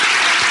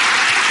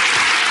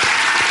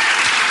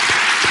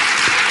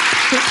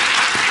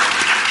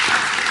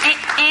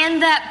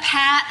 And that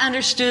Pat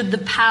understood the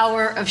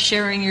power of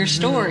sharing your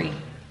story.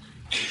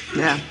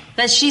 Yeah.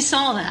 That she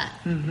saw that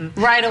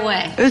right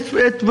away.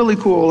 It's really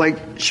cool.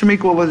 Like,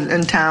 Shamika was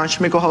in town,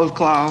 Shamika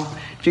Holdsclaw.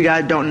 If you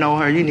guys don't know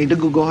her, you need to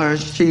Google her.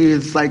 She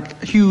is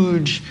like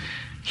huge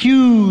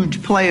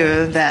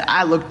player that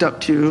I looked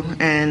up to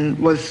and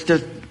was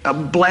just a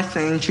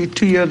blessing. She's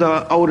 2 years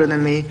older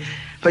than me,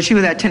 but she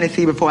was at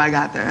Tennessee before I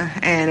got there.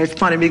 And it's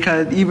funny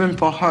because even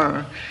for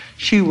her,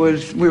 we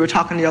were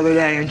talking the other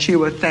day and she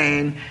was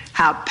saying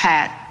how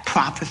Pat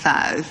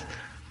prophesies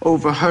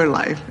over her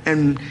life.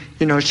 And,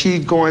 you know,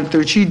 she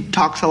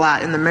talks a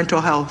lot in the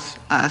mental health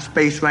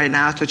space right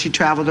now. So she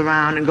travels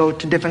around and goes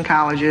to different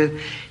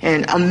colleges,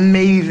 and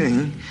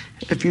amazing.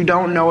 If you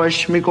don't know her,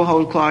 Shamika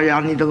Holdsclaw,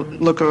 y'all need to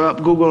look her up,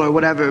 Google or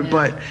whatever,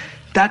 but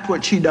that's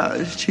what she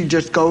does. She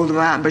just goes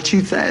around. But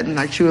she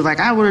said, she was like,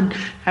 I would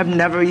have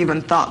never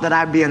even thought that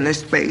I'd be in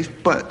this space.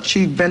 But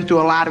she's been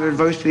through a lot of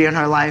adversity in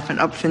her life and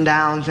ups and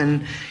downs,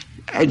 and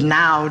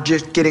now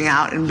just getting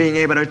out and being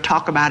able to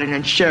talk about it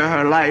and share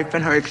her life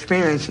and her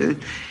experiences.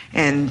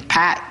 And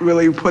Pat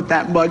really put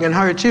that bug in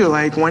her too.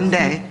 Like, one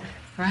day,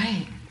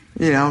 right?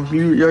 You know,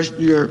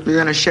 you're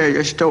gonna share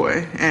your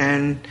story.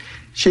 And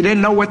she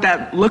didn't know what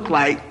that looked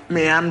like. I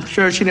mean, I'm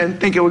sure she didn't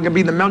think it was gonna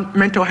be the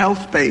mental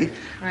health space.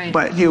 Right.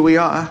 But here we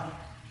are.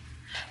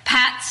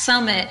 Pat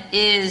Summitt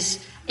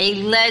is a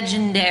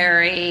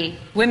legendary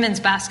women's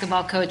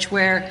basketball coach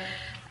where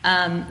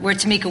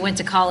Tamika went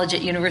to college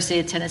at University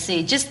of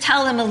Tennessee. Just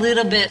tell them a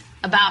little bit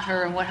about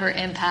her and what her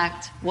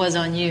impact was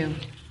on you.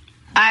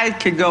 I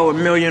could go a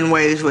million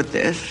ways with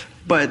this,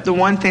 but the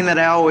one thing that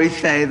I always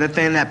say, the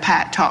thing that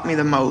Pat taught me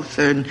the most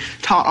and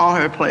taught all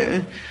her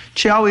players,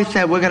 she always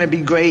said, we're going to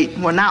be great.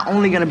 We're not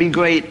only going to be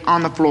great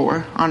on the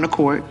floor, on the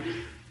court.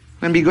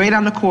 We're going to be great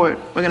on the court.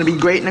 We're going to be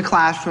great in the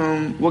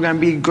classroom. We're going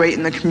to be great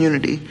in the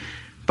community.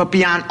 But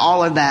beyond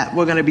all of that,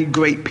 we're going to be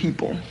great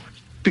people.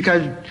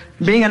 Because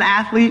being an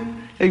athlete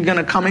is going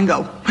to come and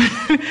go.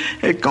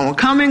 It's going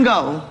to come and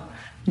go.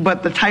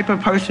 But the type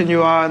of person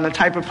you are and the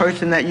type of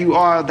person that you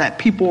are that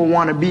people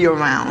want to be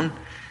around,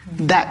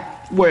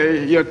 that's where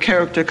your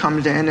character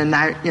comes in. And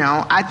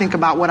I think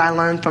about what I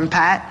learned from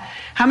Pat.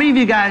 How many of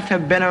you guys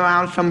have been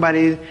around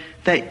somebody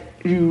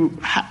that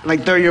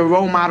they're your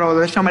role model,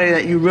 or somebody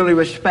that you really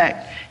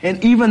respect,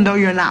 and even though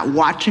you're not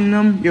watching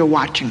them, you're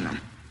watching them?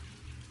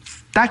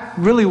 That's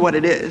really what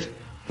it is.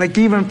 Like,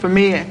 even for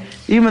me,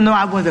 even though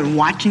I wasn't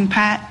watching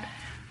Pat,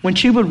 when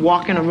she would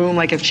walk in a room,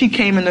 like if she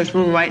came in this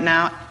room right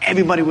now,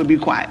 everybody would be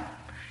quiet.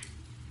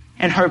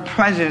 And her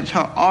presence,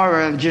 her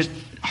aura, just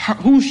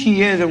who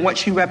she is and what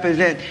she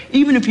represents,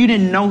 even if you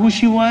didn't know who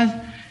she was,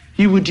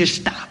 you would just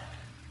stop.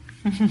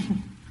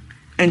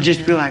 And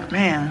just be like,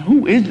 man,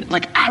 who is it?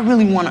 Like, I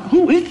really want to,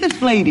 who is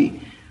this lady?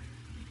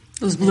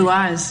 Those blue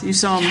eyes, you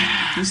saw them.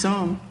 You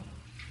saw them.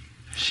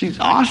 She's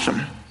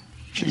awesome.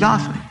 She's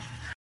awesome.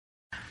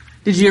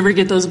 Did you ever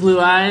get those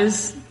blue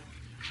eyes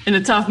in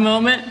a tough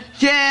moment?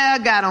 Yeah,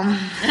 I got them.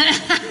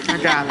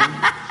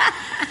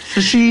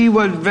 So she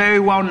was very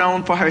well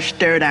known for her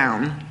stare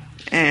down.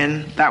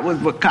 And that was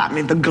what got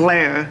me, the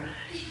glare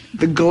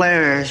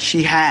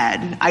she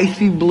had.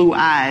 Icy blue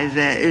eyes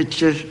that it's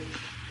just,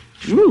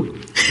 woo.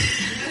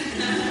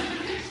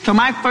 So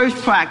my first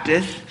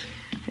practice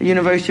at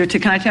University of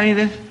Tennessee, can I tell you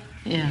this?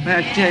 Yeah.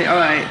 All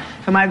right.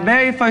 So my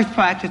very first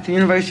practice at the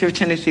University of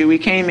Tennessee, we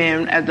came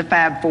in as the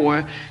Fab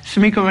Four: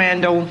 Shamika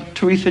Randall,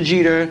 Teresa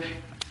Jeter,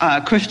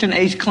 Kristen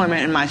H.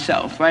 Clement, and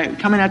myself, right?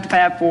 Coming at the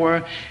Fab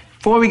Four.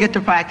 Before we get to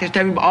practice,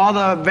 all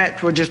the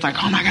vets were just like,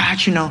 oh my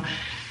gosh,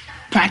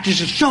 practice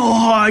is so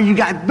hard. You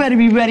guys better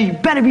be ready,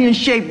 better be in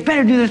shape,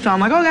 better do this. So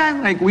I'm like, okay.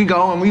 Like, we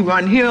go and we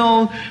run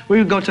hills.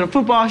 We go to the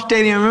football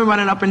stadium. We're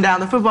running up and down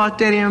the football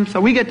stadium. So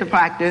we get to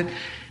practice,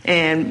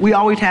 and we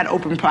always had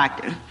open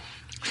practice.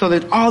 So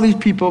there's all these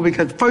people,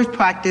 because first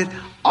practice,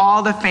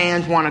 all the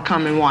fans want to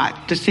come and watch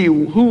to see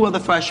who are the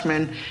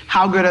freshmen,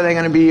 how good are they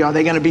going to be, are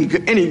they going to be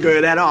any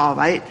good at all,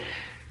 right?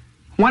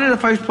 One of the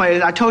first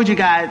players, I told you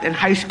guys in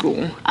high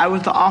school, I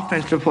was the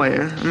offensive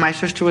player, and my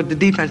sister was the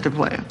defensive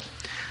player.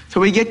 So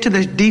we get to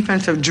this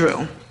defensive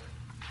drill,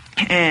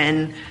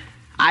 and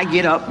I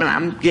get up and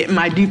I'm getting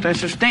my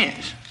defensive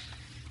stance.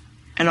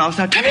 And all of a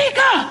sudden,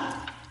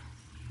 Tamika,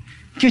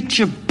 get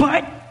your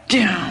butt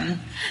down,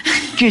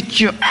 get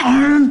your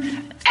arm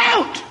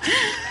out.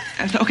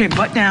 I said, okay,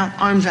 butt down,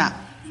 arms out.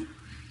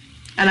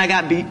 And I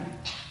got beat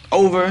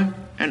over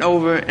and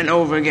over and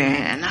over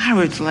again. And I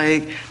was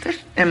like, this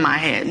in my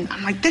head,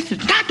 I'm like, this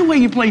is not the way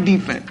you play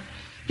defense.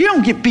 You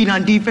don't get beat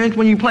on defense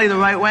when you play the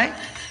right way.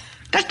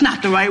 That's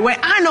not the right way.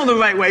 I know the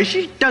right way.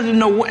 She doesn't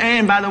know.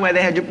 And by the way,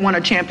 they had won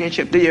a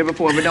championship the year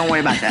before, but don't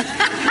worry about that.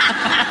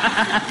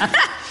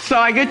 So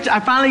I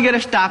finally get a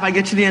stop. I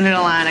get to the end of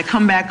the line. I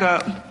come back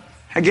up.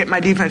 I get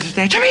my defensive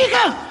stance.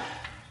 Tamika!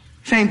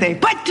 Same thing.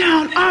 Butt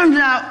down, arms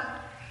out.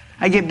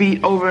 I get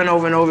beat over and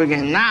over and over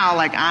again. Now,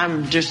 like,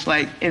 I'm just,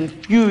 like,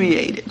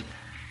 infuriated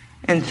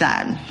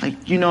inside.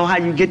 Like, you know how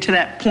you get to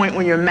that point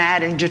when you're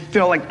mad and just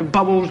feel like the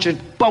bubble's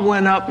just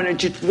bubbling up and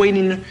it's just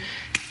waiting.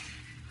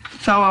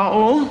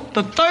 So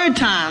the third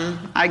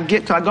time I go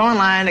in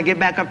line, I get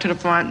back up to the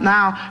front.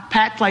 Now,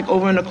 Pat's like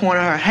over in the corner.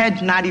 Her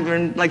head's not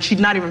even, like she's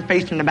not even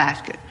facing the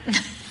basket.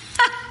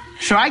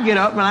 So I get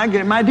up and I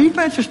get my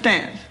defensive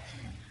stance.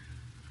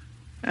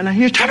 And I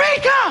hear,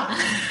 Tamika!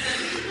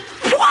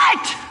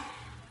 What?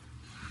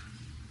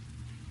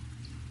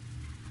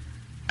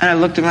 And I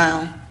looked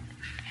around.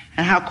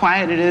 And how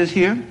quiet it is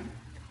here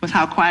was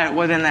how quiet it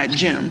was in that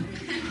gym.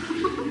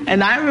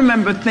 And I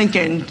remember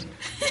thinking,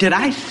 did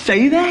I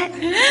say that?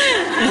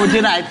 Or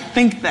did I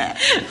think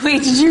that?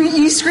 Wait, did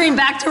you scream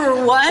back to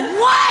her what?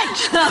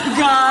 What? Oh,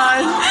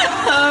 God.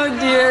 Oh,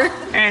 dear.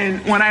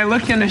 And when I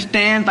looked in the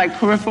stands, like,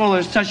 peripheral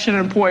is such an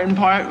important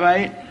part,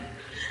 right?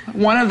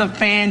 One of the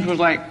fans was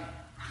like,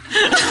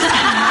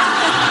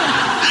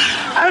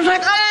 I was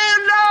like,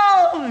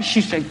 oh, no. She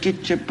said,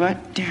 get your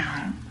butt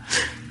down.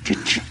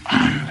 Get your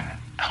arm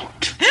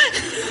out.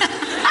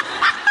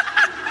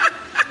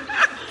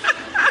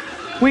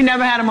 We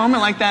never had a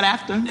moment like that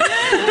after.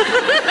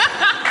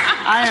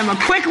 I am a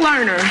quick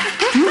learner.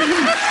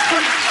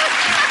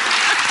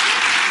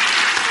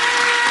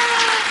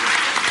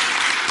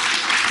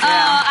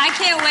 Oh, I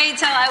can't wait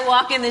till I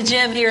walk in the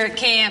gym here at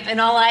camp and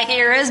all I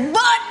hear is butt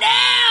down.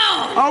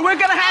 Oh, we're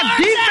going to have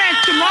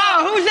defense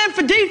tomorrow. Who's in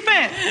for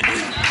defense?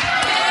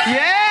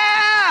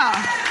 Yeah.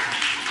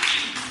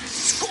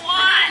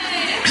 Squat.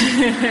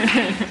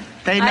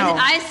 They know.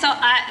 I saw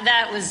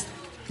that was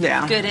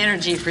good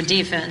energy for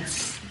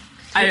defense.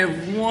 I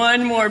have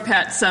one more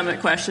Pat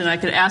Summitt question. I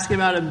could ask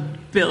about a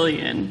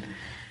billion.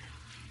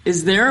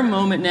 Is there a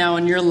moment now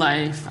in your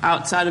life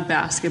outside of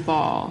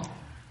basketball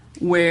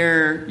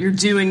where you're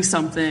doing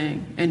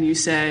something and you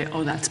say,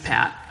 oh, that's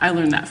Pat. I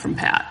learned that from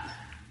Pat.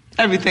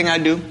 Everything I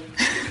do.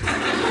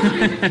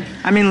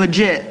 I mean,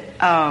 legit.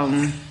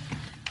 I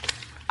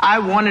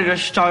wanted to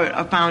start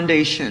a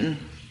foundation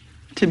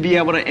to be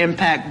able to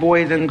impact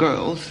boys and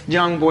girls,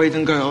 young boys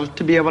and girls,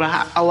 to be able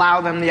to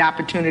allow them the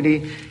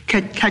opportunity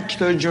to catch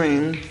their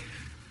dreams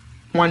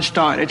one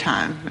star at a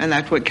time. And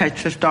that's what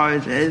Catch the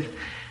Stars is.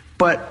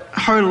 But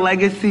her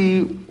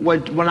legacy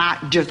was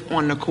not just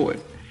on the court.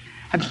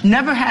 I've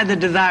never had the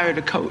desire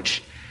to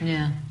coach.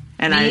 Yeah.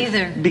 And Me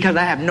either. Because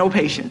I have no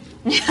patience.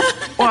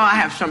 Well, I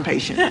have some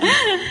patience,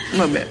 a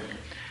little bit.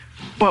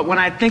 But when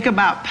I think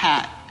about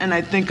Pat and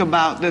I think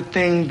about the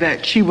thing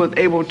that she was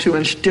able to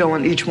instill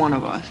in each one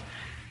of us,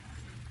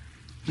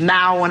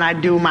 now when I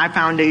do my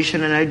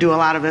foundation and I do a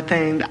lot of the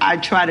things, I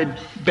try to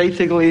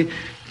basically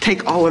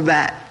take all of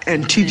that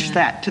and teach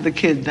that to the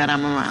kids that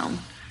I'm around.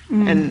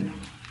 And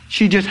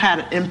she just had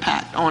an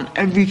impact on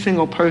every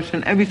single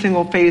person, every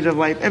single phase of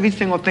life, every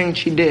single thing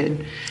she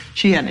did.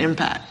 She had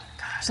impact.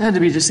 Gosh, that had to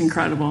be just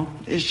incredible.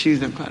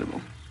 She's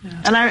incredible.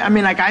 Yeah. And I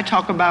mean, like I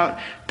talk about,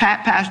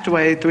 Pat passed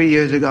away 3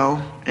 years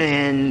ago,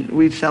 and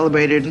we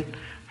celebrated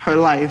her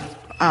life,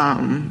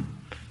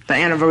 the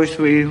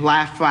anniversary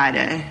last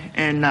Friday.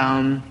 And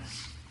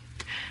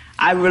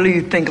I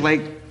really think,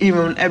 like,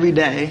 even every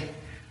day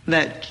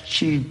that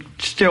she's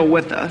still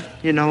with us,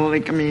 you know?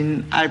 Like, I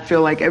mean, I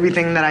feel like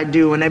everything that I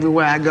do and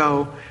everywhere I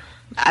go,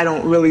 I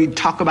don't really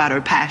talk about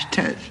her past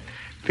tense,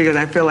 because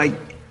I feel like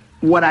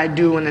what I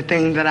do and the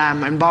things that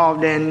I'm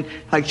involved in,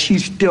 like,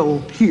 she's still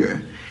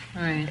here.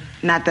 Right.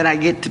 Not that I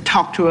get to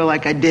talk to her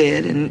like I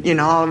did and, you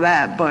know, all of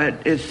that,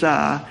 but it's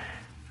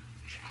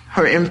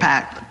her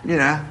impact, you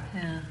know,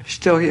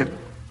 still here.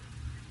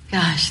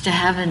 Gosh, to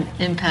have an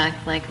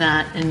impact like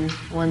that in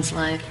one's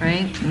life,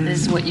 right?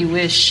 Is what you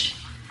wish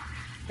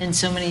in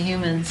so many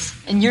humans.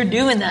 And you're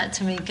doing that,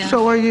 Tamika.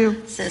 So are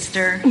you.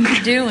 Sister,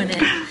 you're doing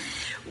it.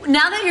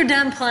 Now that you're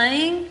done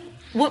playing,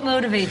 what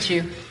motivates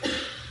you?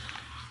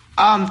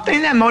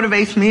 Thing that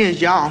motivates me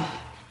is y'all,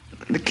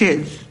 the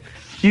kids.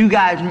 You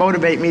guys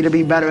motivate me to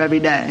be better every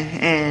day,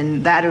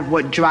 and that is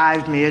what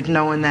drives me, is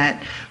knowing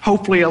that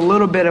hopefully a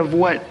little bit of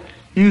what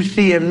you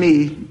see in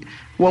me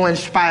will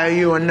inspire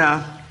you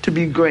enough to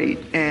be great,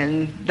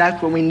 and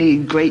that's what we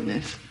need,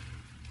 greatness.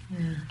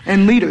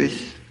 And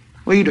leaders.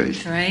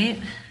 Right?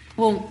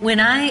 Well,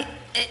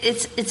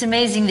 it's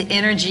amazing the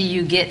energy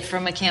you get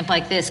from a camp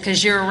like this,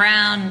 because you're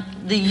around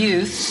the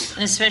youth,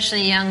 and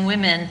especially young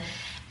women,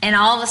 and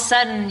all of a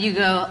sudden you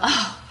go,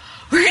 oh,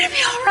 we're going to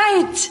be all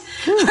right.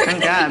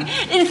 Thank God.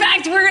 In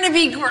fact, we're going to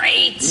be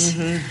great.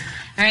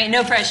 All right,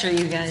 no pressure,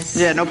 you guys.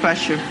 Yeah, no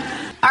pressure.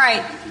 All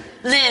right,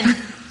 Lynn,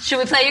 should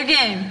we play your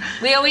game?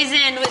 We always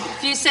end with a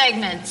few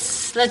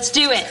segments. Let's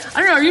do it. I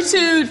don't know, are you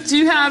two, do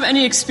you have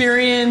any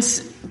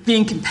experience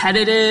being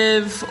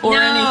competitive or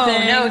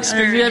anything? No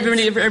experience. Or have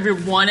you ever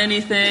won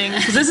anything?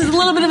 Because this is a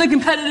little bit of a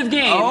competitive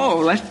game. Oh,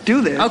 let's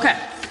do this. Okay.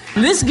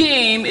 This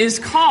game is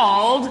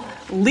called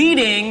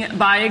Leading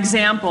by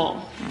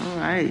Example. All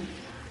right.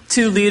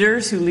 Two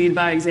leaders who lead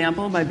by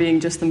example, by being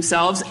just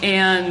themselves,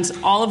 and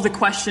all of the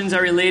questions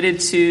are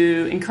related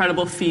to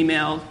incredible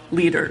female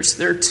leaders.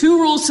 There are 2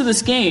 rules to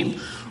this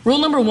game. Rule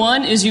number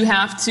 1 is you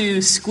have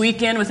to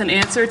squeak in with an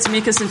answer.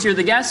 Tamika, since you're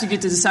the guest, you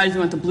get to decide if you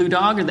want the blue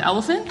dog or the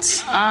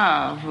elephant.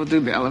 We'll do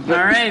the elephant.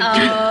 All right.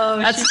 Oh,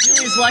 That's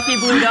Julie's lucky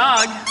blue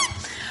dog.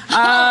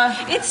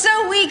 It's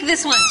so weak,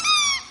 this one.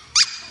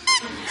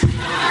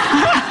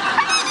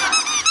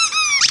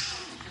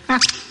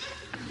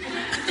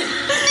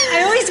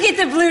 I always get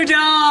the blue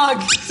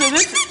dog. So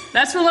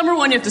that's rule number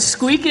 1. You have to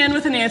squeak in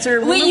with an answer.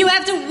 Wait, you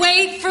have to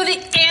wait for the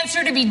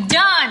answer to be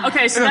done.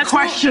 Okay, so A that's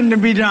question to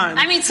be done.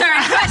 Sorry,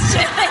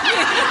 question. Thank you.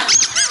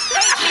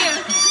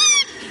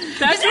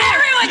 That's Because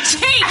everyone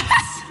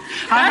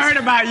cheats. I heard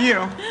about you.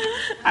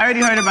 I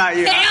already heard about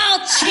you. They all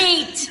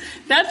cheat.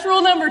 That's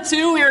rule number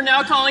 2. We are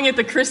now calling it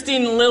the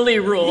Christine Lilly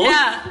rule.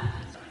 Yeah.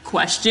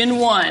 Question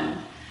 1.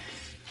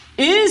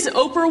 Is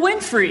Oprah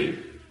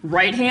Winfrey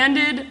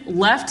right-handed,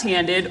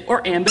 left-handed,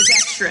 or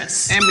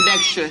ambidextrous?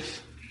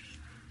 Ambidextrous.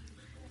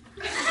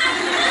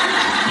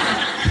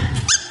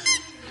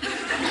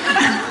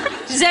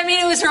 Does that mean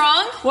it was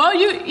wrong? Well,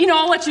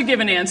 I'll let you give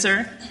an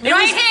answer.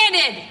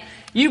 Right-handed.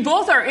 You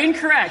both are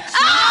incorrect.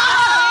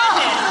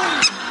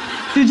 Oh!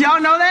 Did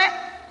y'all know that?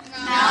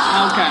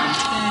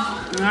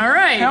 Okay. All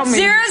right. Help me.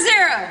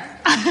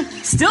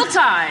 0-0. Still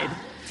tied.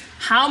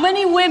 How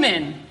many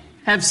women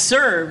have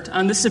served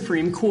on the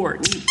Supreme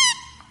Court?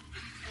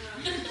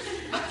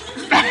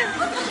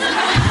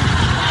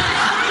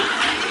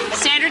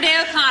 Sandra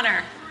Day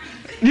O'Connor.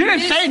 You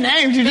didn't say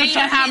names. You just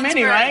said how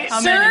many, right?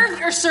 How many?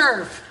 Served or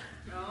serve?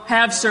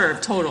 Have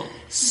served, total.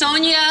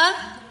 Sonia.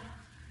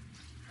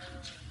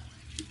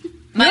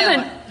 You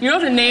don't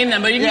have to name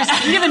them, but you can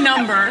just give a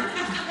number.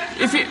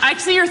 I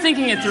see you're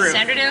thinking it through.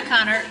 Sandra Day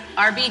O'Connor,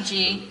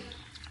 RBG,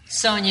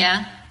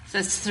 Sonia.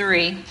 That's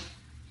 3.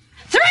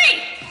 3!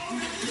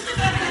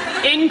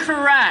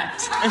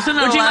 Incorrect. Isn't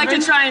it Would you like 11?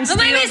 to try and Let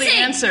me steal the see.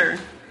 answer?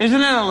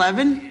 Isn't it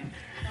 11?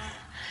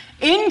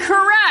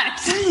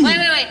 Incorrect.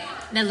 Wait.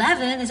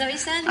 11, is that what you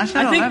said? I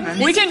said I think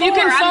 11. you It's 4. can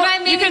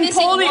I'm maybe missing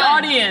poll the 1.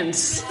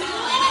 audience. 4.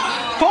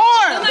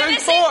 I There's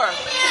missing? 4.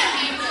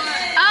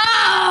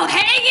 Oh,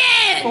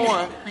 Hagen!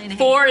 4.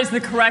 4 is the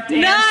correct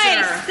answer.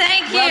 Nice,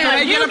 thank you. Should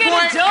I get a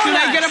point? Should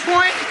I get a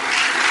point?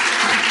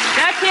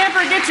 That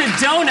camper gets a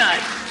donut.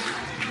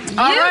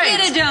 All You right.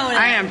 get a donut.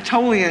 I am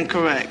totally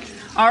incorrect.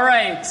 All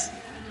right.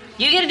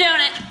 You get a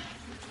donut.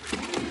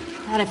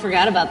 God, I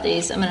forgot about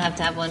these. I'm going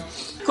to have one.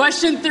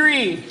 Question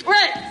 3.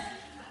 Right.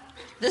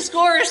 The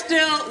score is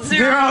still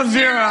 0-0. 0-0.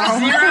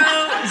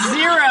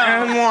 0-0.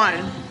 And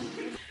 1.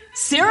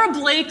 Sarah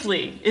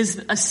Blakely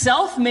is a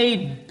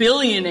self-made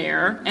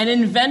billionaire and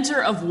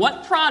inventor of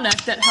what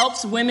product that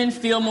helps women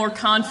feel more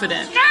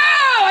confident? No!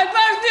 I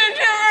bumped it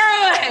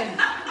too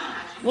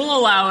early! We'll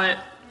allow it.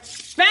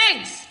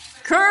 Spanx!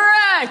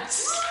 Correct!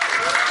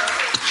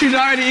 She's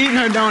already eaten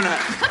her donut.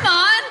 Come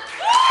on!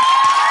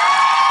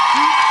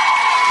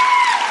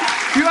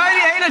 You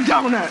already ate a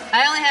donut.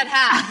 I only had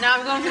half. Now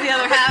I'm going for the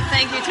other half.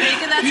 Thank you,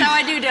 Tamika. That's how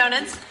I do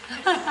donuts.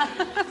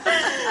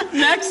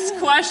 Next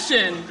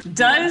question.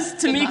 Does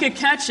Tamika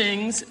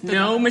Catchings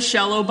know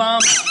Michelle Obama?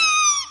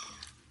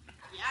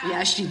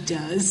 Yeah, she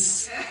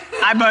does.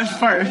 I buzzed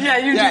first. Yeah,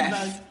 you Yes. did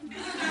buzz.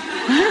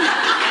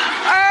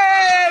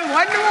 Hey,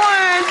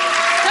 1-1.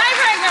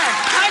 Tiebreaker!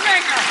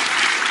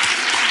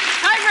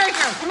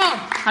 Come on.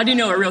 How do you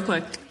know it real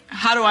quick?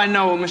 How do I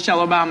know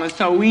Michelle Obama?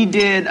 So we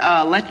did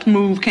Let's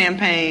Move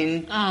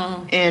campaign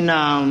in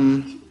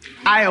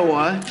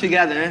Iowa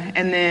together,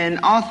 and then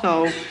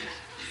also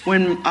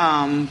when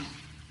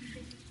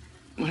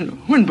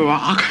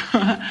Barack,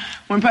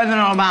 when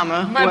President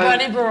Obama, My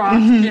buddy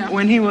Barack. Yeah.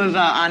 when he was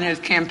on his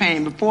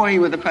campaign before he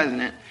was the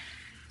president,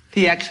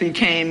 he actually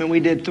came and we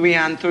did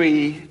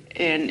 3-on-3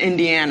 in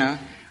Indiana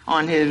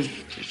on his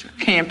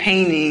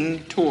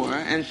campaigning tour,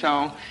 and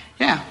so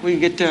yeah, we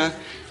get to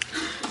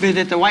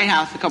visit the White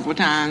House a couple of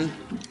times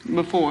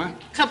before.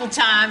 Couple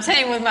times,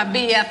 hang with my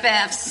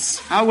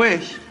BFFs, I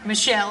wish.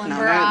 Michelle and No,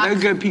 Barack. they're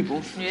good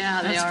people.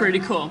 Yeah, they That's are. pretty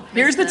cool.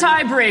 Here's the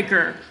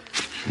tiebreaker.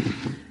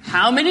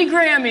 How many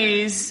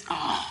Grammys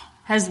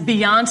has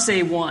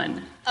Beyonce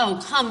won? Oh,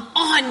 come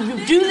on.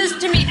 You do this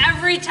to me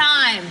every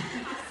time.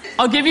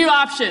 I'll give you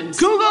options.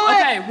 Google it.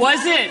 Okay, was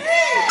it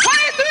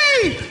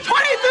 23!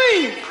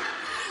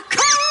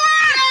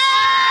 Correct!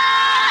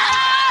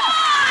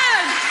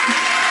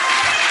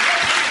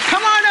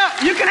 Come on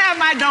up. You can have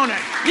my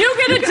donut. You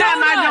get a You can have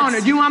my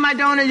donut. You want my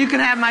donut? You can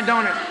have my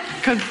donut.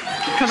 Cause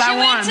I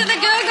won. She went to the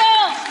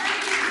Google.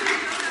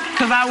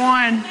 Cause I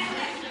won.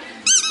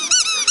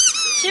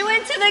 She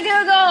went to the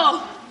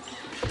Google.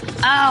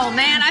 Oh,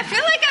 man. I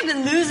feel like I've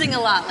been losing a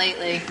lot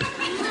lately.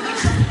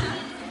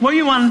 Well,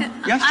 you won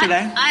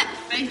yesterday.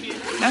 Thank you.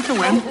 That's a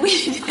win. We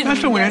did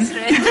That's a win.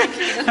 yesterday.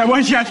 Thank you. That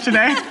was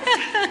yesterday.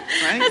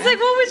 I was like,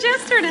 what was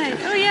yesterday?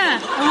 Oh,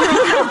 yeah.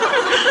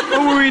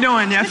 What were we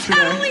doing yesterday?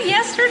 Not only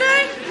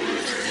yesterday.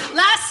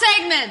 Last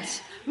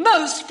segment.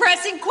 Most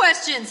pressing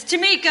questions.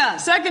 Tamika.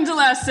 Second to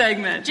last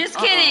segment. Just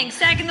kidding.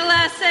 Second to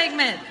last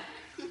segment.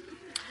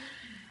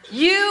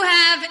 You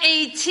have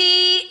a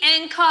tea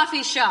and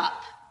coffee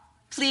shop.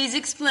 Please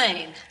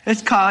explain.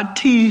 It's called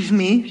Tease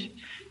Me.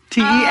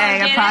 TEA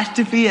get it?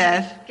 apostrophe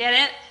S. Get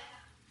it?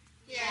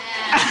 Yeah.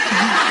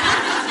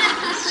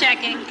 Just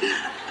checking.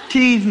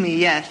 Tease Me,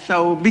 yes.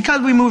 So because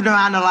we moved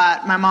around a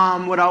lot, my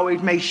mom would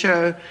always make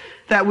sure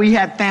that we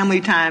had family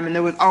time and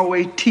there was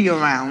always tea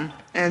around.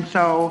 And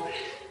so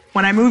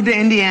when I moved to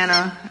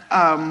Indiana,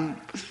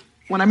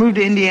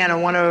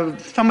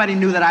 somebody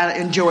knew that I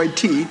enjoyed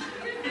tea.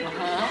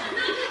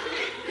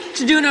 What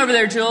you doing over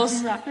there,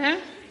 Jules?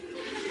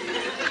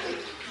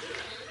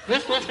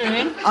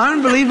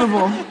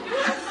 Unbelievable.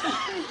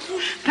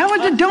 That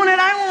was the donut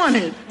I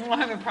wanted. I don't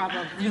have a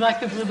problem. You like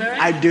the blueberry?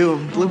 I do.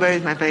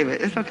 Blueberry's my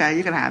favorite. It's okay.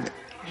 You can have it.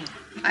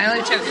 I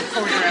only took a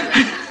quarter of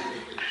it.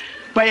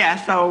 But yeah,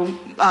 so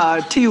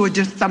tea was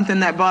just something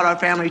that brought our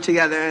family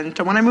together. And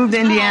so when I moved to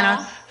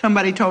Indiana,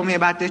 somebody told me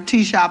about this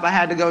tea shop I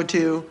had to go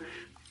to.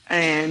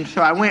 And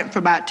so I went for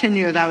about 10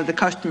 years. I was a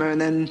customer. And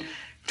then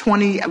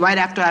right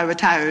after I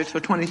retired, so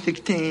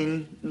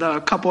 2016,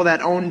 the couple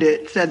that owned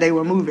it said they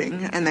were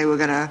moving and they were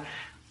going to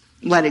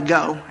let it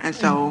go. And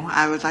so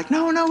I was like,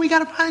 no, we got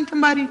to find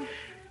somebody.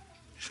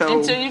 So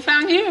Until you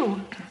found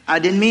you. I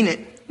didn't mean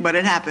it, but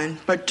it happened.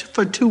 But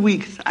for 2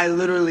 weeks,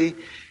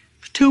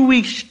 2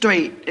 weeks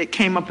straight, it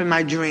came up in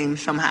my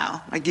dreams somehow.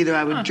 Like either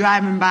I was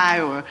driving by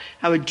or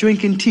I was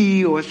drinking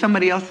tea or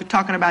somebody else was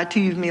talking about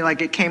Tease Me,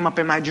 like it came up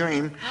in my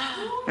dream.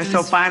 And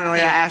so finally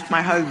I asked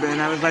my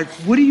husband, I was like,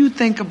 what do you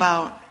think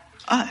about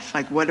us?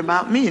 Like, what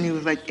about me? And he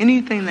was like,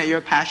 anything that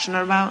you're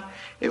passionate about,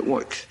 it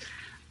works.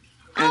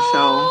 And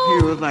so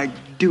he was like,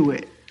 do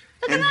it.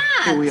 Look and at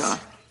that. here we are.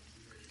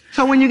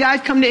 So when you guys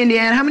come to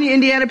Indiana, how many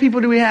Indiana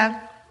people do we have?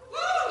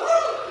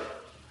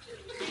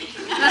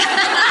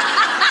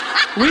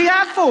 We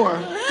got 4.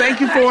 Thank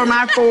you for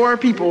my 4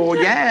 people.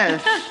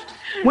 Yes.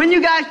 When you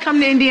guys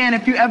come to Indiana,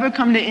 if you ever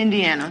come to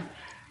Indiana,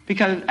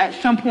 because at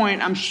some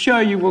point I'm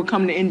sure you will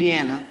come to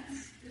Indiana,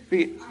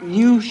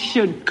 you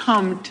should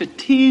come to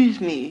Tease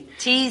Me.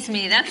 Tease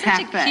Me. That's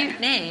such a Cafe. cute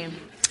name.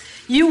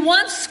 You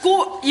once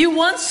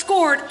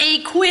scored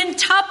a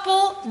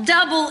quintuple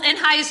double in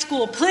high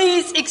school.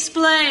 Please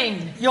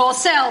explain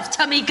yourself,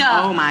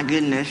 Tamika. Oh my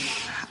goodness.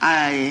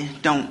 I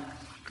don't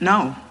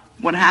know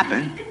what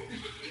happened.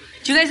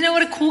 Do you guys know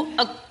what a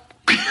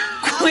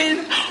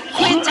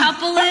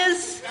quintuple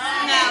is?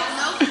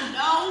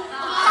 No.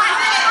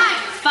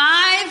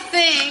 5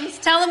 things.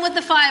 Tell them what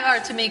the 5 are,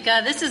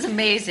 Tamika. This is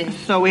amazing.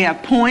 So we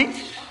have points,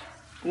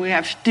 we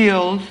have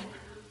steals,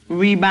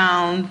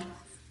 rebounds,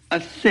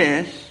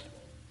 assists,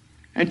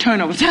 and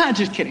turnovers.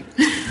 Just kidding.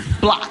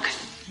 Blocks.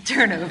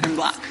 Turnover. And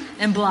blocks.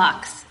 And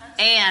blocks.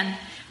 And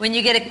when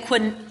you get a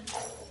quintuple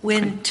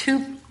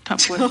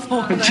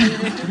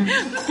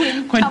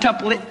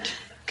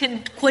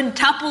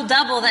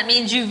double, that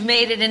means you've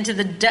made it into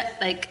the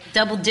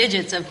double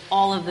digits of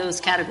all of those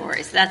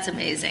categories. That's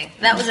amazing.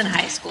 That was in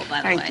high school,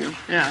 by the way. Thank you.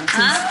 Yeah.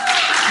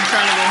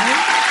 Incredible.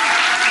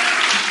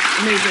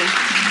 Amazing.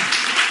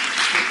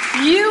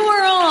 You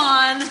were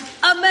on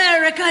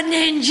American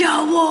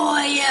Ninja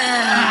Warrior.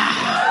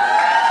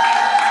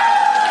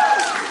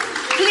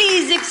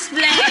 Please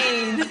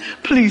explain.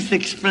 Please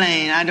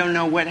explain. I don't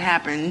know what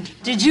happened.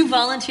 Did you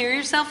volunteer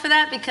yourself for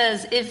that?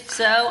 Because if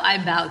so, I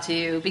bow to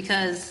you.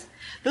 Because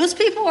those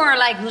people are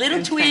like little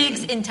Insane.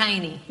 twigs and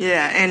tiny.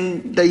 Yeah,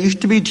 and they used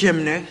to be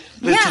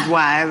gymnasts, which is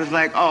why I was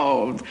like,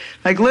 oh.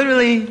 Like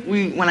literally,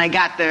 when I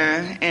got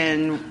there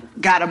and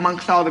got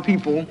amongst all the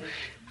people,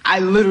 I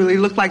literally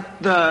looked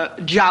like the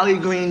Jolly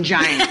Green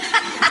Giant.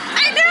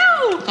 I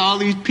know! With all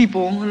these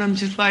people, and I'm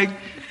just like,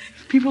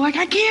 people are like,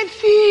 I can't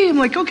see. I'm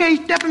like, okay,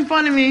 step in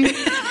front of me.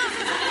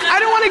 I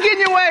don't want to get in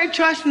your way.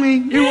 Trust me,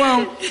 you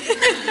won't.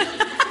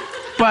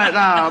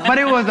 But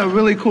it was a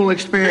really cool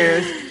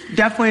experience.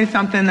 Definitely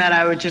something that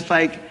I would just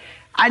like,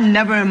 I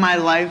never in my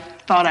life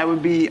thought I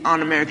would be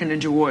on American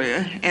Ninja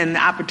Warrior, and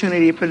the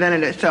opportunity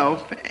presented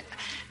itself.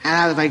 And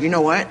I was like, you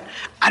know what?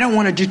 I don't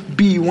want to just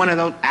be one of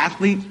those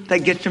athletes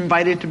that gets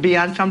invited to be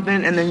on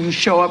something and then you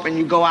show up and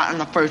you go out in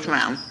the first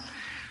round.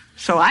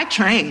 So I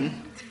trained.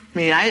 I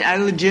mean, I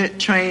legit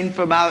trained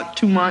for about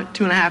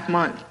 2.5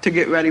 months to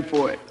get ready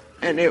for it.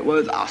 And it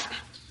was awesome.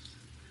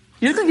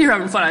 You look like you're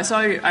having fun. I saw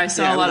Yeah,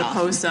 a lot of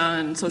awesome. posts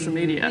on social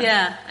media.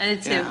 Yeah, I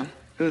did too. Yeah, it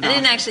I was didn't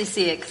awesome. actually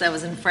see it because I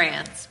was in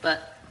France,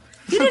 but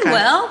you It's did okay.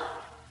 well.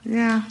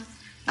 Yeah.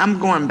 I'm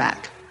going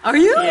back. Are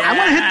you? I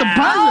want to hit the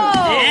buzzer.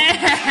 Oh.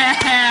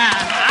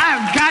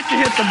 I've got to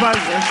hit the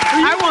buzzer.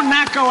 I will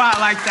not go out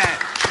like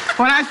that.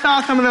 When I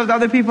saw some of those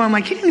other people, I'm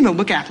like, he didn't even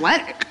look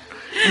athletic.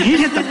 And he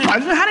hit the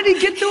buzzer? How did he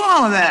get through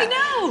all of that?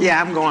 I know.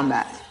 Yeah, I'm going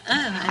back.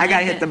 I got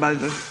to hit the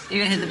buzzer.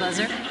 You're going to hit the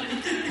buzzer?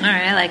 All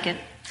right, I like it.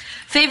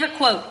 Favorite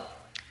quote?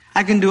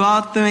 I can do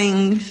all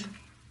things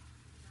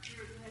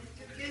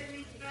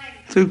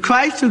through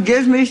Christ who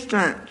gives me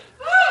strength.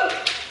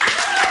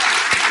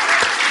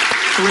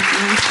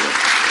 Philippians 4.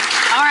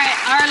 All right,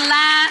 our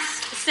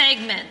last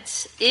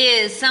segment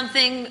is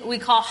something we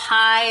call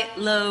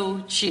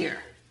high-low cheer.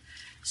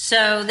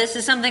 So this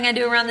is something I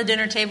do around the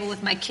dinner table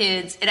with my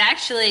kids. It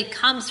actually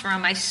comes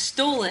from, I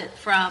stole it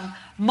from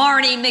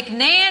Marnie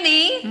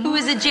McNanny, who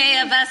is a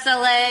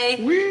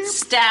JFSLA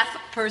staff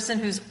person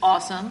who's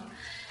awesome.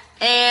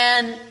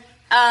 And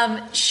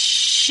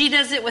she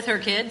does it with her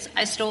kids.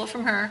 I stole it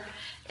from her.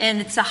 And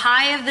it's the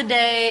high of the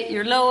day,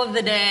 your low of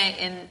the day,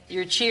 and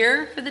your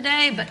cheer for the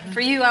day. But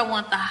for you, I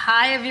want the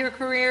high of your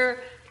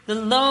career, the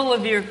low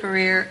of your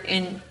career,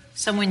 and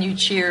someone you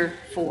cheer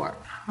for.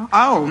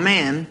 Oh,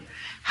 man.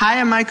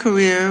 High in my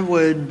career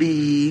would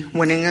be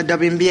winning a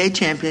WNBA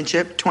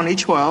championship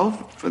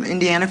 2012 for the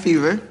Indiana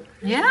Fever.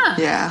 Yeah.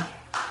 Yeah.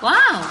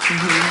 Wow.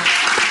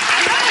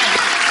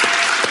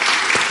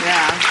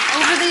 Yeah.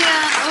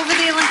 Over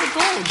the Olympic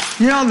gold.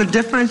 You know, the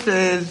difference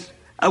is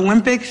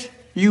Olympics,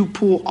 you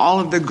pull all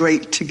of the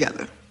great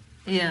together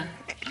Yeah.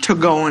 to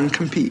go and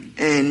compete.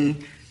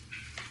 And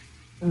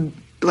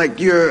like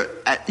you're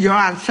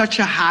on such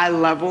a high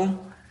level,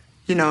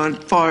 you know, as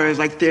far as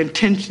like the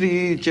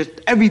intensity, just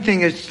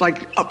everything is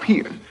like up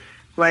here,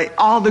 right?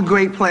 All the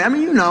great players, I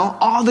mean, you know,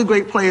 all the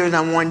great players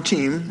on one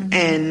team,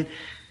 and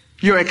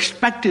you're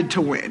expected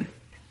to win.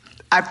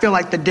 I feel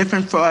like the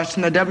difference for us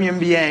in the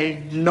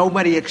WNBA,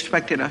 nobody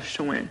expected us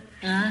to win.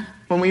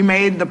 When we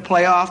made the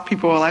playoff,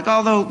 people were like,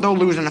 oh, they'll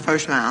lose in the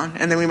first round.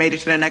 And then we made it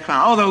to the next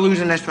round. Oh, they'll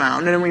lose in this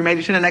round. And then we made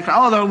it to the next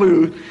round. Oh, they'll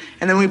lose.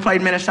 And then we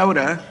played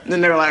Minnesota. And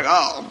then they were like,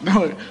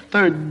 oh,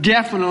 they're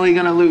definitely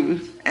going to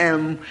lose.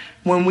 And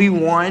when we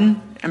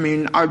won, I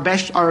mean,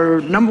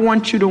 our number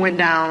one shooter went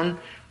down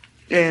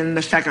in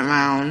the second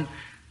round.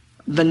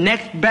 The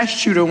next best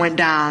shooter went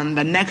down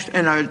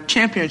in our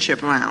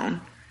championship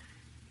round.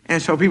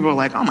 And so people were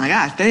like, oh my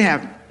gosh, they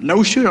have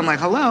no shooter. I'm like,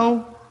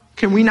 hello,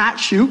 can we not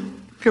shoot?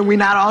 Can we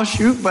not all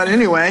shoot? But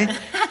anyway,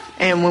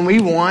 and when we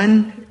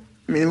won,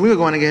 I mean, we were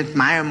going against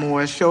Maya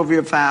Moore,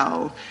 Sylvia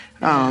Fowle,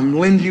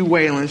 Lindsay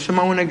Whalen,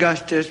 Simone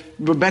Augustus,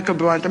 Rebecca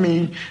Blunt. I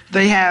mean,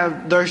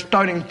 their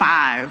starting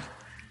five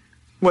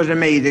was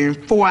amazing.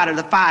 4 out of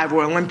the 5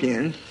 were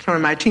Olympians, some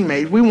of my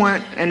teammates. We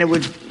went, and it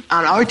was,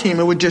 on our team,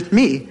 it was just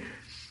me.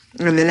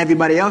 And then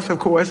everybody else, of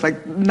course,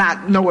 like,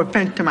 no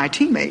offense to my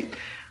teammate.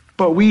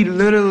 But we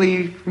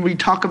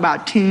talk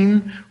about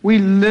team, we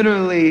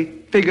literally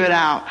figured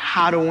out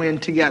how to win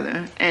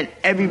together. And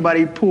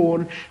everybody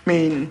pulled, I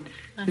mean,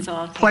 That's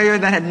awesome.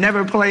 players that had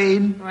never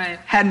played, Right.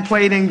 hadn't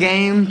played in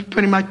games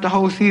pretty much the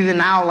whole season,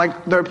 now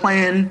like they're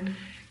playing,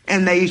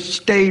 and they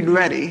stayed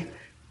ready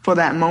for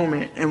that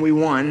moment, and we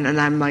won. And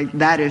I'm like,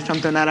 that is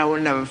something that I will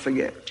never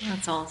forget.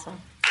 That's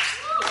awesome.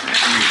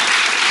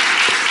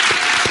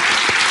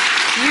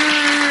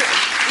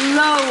 Your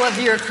low of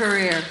your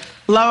career.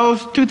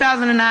 Lows,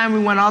 2009, we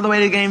went all the way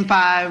to Game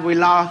 5. We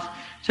lost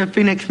to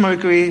Phoenix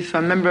Mercury. So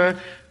I remember,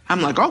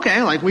 I'm like,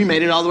 okay, like we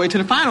made it all the way to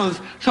the finals.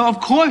 So of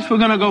course we're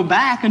going to go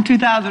back in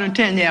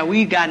 2010. Yeah,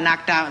 we got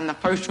knocked out in the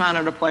first round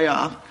of the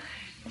playoff.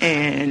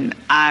 And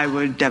I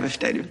was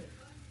devastated.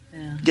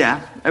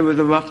 Yeah, it was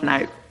a rough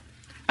night.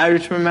 I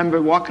just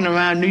remember walking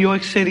around New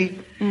York City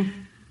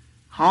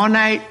all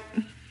night.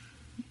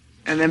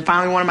 And then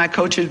finally one of my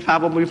coaches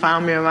probably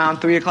found me around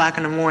 3 o'clock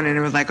in the morning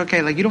and was like,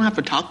 okay, like you don't have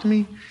to talk to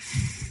me,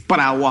 but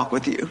I'll walk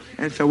with you.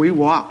 And so we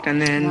walked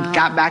and then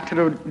got back to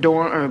the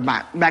dorm, or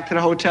back to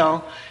the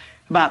hotel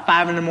about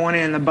 5 in the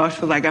morning, and the bus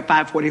was like at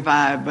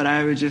 5:45. But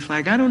I was just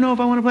like, I don't know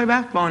if I want to play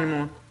basketball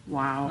anymore.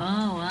 Wow.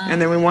 Oh, wow.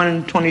 And then we won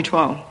in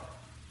 2012.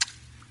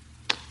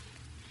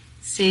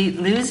 See,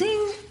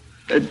 losing,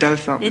 It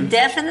does something. it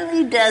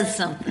definitely does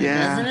something,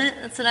 Yeah.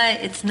 doesn't it?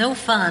 It's no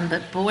fun,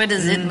 but boy,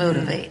 does it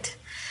motivate.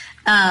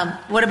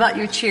 What about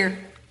your cheer?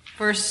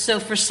 For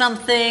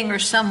something or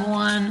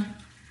someone?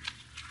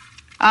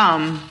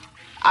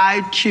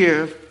 I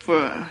cheer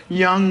for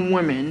young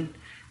women,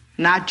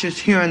 not just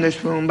here in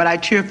this room, but I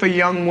cheer for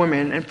young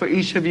women and for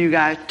each of you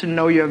guys to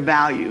know your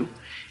value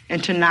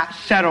and to not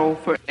settle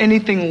for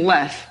anything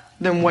less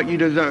than what you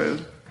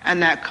deserve.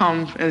 And that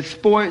comes in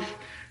sports,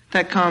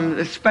 that comes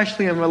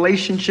especially in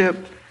relationship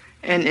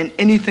and in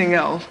anything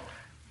else.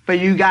 But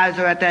you guys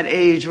are at that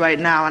age right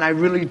now, and I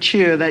really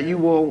cheer that you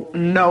will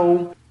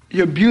know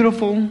you're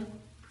beautiful,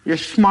 you're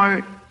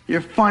smart,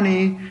 you're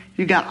funny,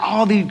 you got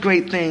all these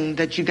great things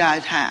that you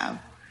guys have.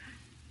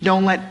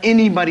 Don't let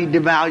anybody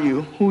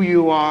devalue who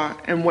you are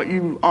and what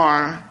you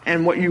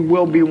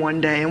will be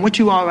one day and what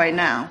you are right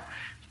now.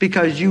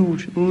 because you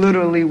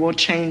literally will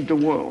change the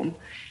world.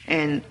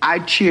 And I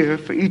cheer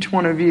for each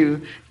one of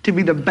you to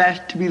be the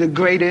best, to be the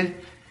greatest,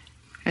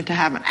 and to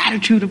have an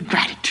attitude of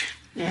gratitude.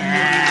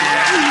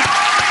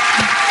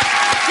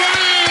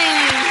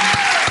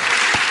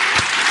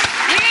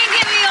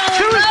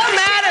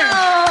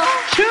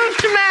 Choose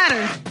to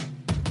matter.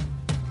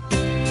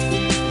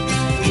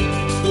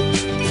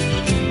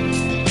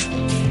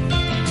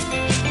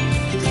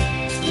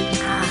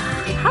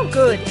 How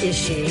good is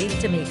she,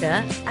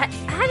 Tamika? I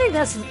think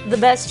that's the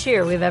best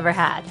cheer we've ever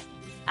had.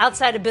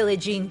 Outside of Billie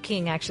Jean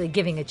King actually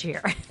giving a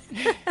cheer.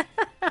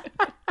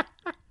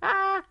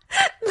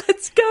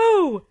 Let's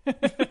go.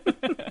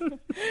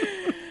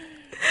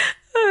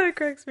 Oh, it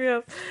cracks me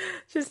up.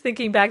 Just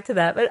thinking back to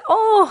that. But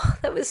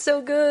that was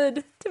so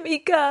good.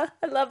 Tamika,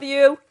 I love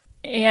you.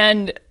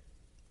 And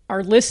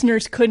our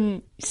listeners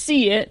couldn't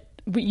see it,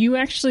 but you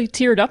actually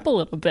teared up a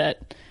little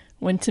bit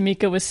when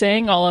Tamika was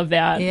saying all of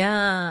that.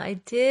 Yeah, I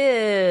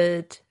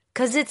did.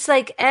 Because it's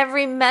like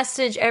every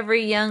message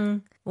every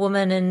young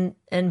woman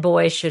and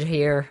boy should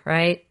hear,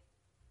 right?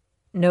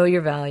 Know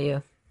your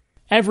value.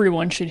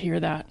 Everyone should hear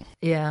that.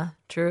 Yeah,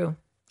 true.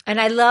 And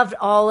I loved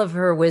all of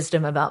her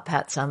wisdom about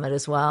Pat Summitt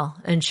as well,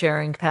 and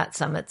sharing Pat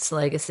Summitt's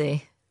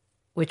legacy,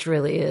 which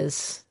really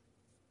is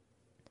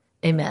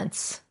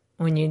immense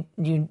when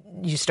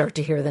you start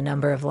to hear the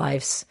number of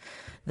lives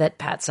that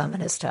Pat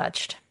Summitt has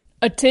touched.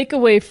 A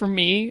takeaway for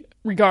me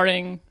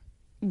regarding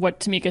what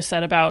Tamika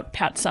said about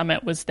Pat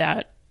Summitt was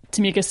that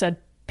Tamika said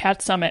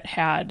Pat Summitt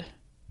had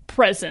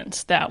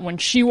presence, that when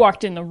she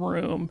walked in the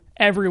room,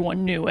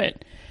 everyone knew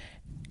it.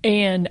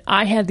 And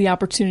I had the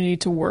opportunity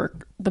to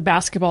work the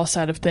basketball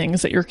side of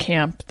things at your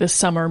camp this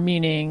summer,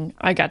 meaning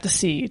I got to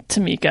see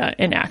Tamika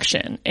in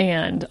action.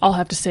 And I'll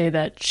have to say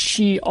that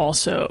she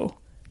also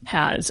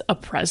has a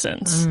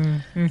presence.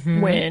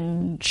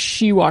 When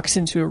she walks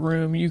into a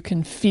room, you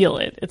can feel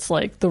it. It's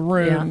like the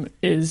room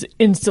is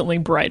instantly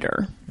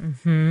brighter.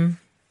 I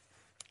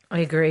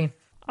agree.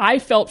 I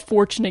felt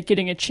fortunate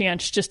getting a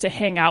chance just to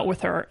hang out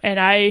with her. And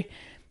I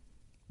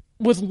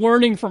was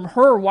learning from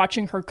her,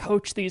 watching her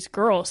coach these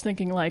girls,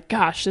 thinking like,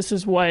 gosh, this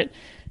is what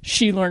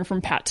she learned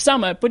from Pat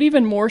Summitt. But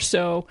even more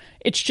so,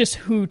 it's just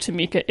who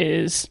Tamika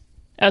is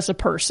as a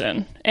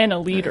person and a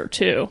leader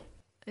too.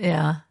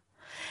 Yeah.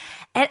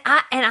 And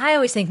I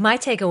always think my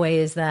takeaway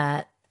is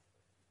that,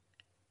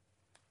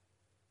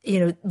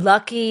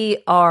 lucky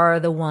are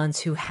the ones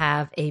who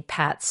have a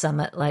Pat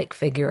Summitt-like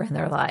figure in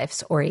their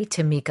lives or a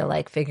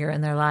Tamika-like figure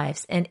in their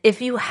lives. And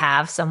if you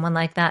have someone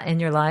like that in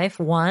your life,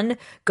 one,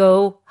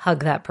 go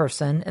hug that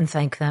person and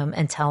thank them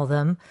and tell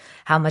them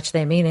how much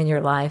they mean in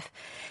your life.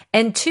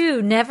 And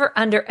two, never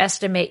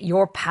underestimate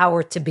your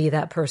power to be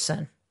that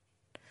person,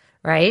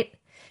 right?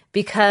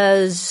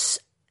 Because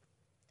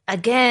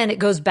again, it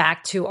goes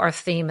back to our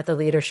theme at the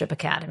Leadership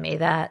Academy,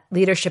 that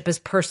leadership is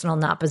personal,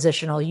 not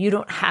positional. You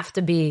don't have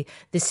to be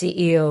the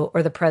CEO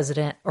or the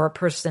president or a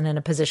person in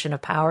a position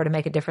of power to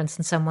make a difference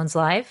in someone's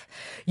life.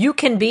 You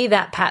can be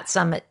that Pat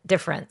Summitt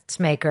difference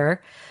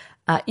maker.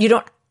 You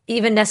don't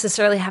even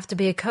necessarily have to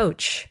be a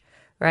coach,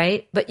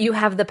 right? But you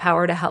have the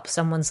power to help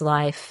someone's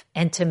life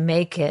and to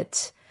make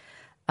it,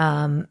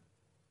 how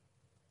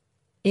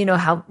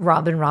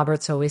Robin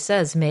Roberts always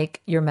says,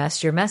 make your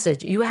mess your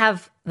message. You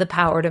have the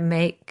power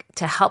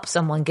to help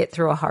someone get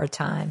through a hard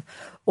time,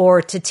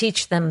 or to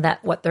teach them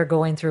that what they're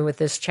going through with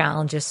this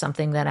challenge is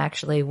something that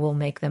actually will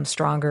make them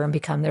stronger and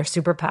become their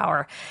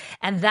superpower.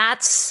 And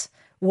that's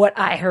what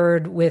I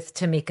heard with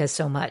Tamika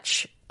so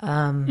much.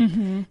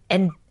 And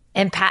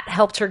Pat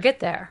helped her get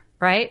there,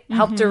 right?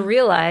 Helped her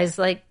realize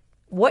like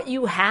what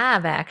you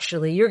have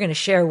actually, you're going to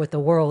share with the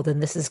world,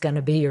 and this is going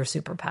to be your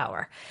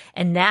superpower.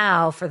 And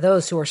now for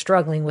those who are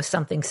struggling with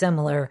something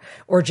similar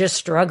or just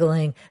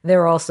struggling,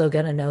 they're also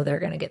going to know they're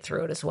going to get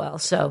through it as well.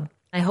 So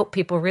I hope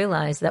people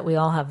realize that we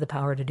all have the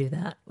power to do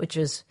that, which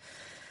is,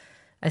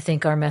 I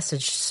think, our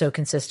message so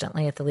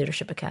consistently at the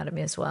Leadership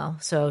Academy as well.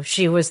 So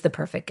she was the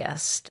perfect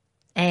guest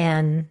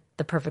and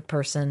the perfect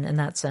person in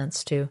that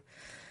sense to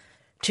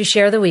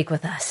share the week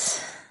with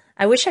us.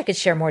 I wish I could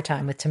share more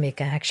time with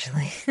Tamika,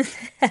 actually.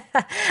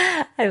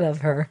 I love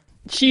her.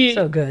 She's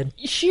so good.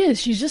 She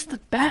is. She's just the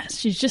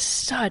best. She's just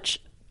such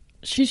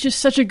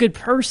a good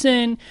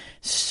person,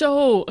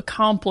 so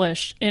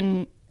accomplished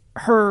in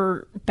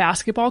her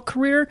basketball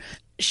career.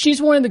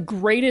 She's one of the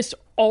greatest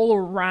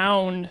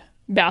all-around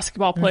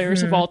basketball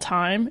players of all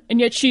time. And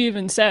yet she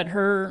even said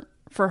for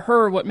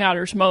her, what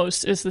matters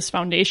most is this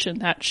foundation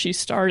that she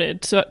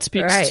started. So it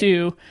speaks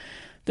to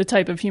the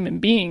type of human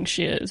being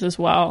she is as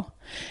well.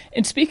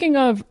 And speaking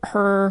of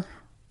her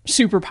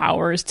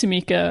superpowers,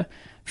 Tamika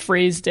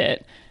phrased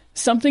it,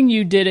 something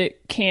you did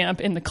at camp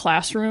in the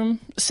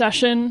classroom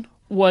session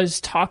was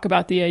talk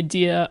about the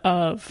idea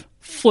of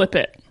flip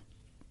it.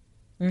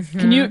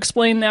 Can you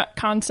explain that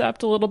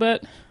concept a little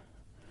bit?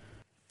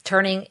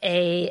 Turning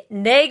a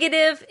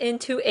negative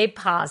into a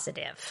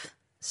positive.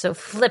 So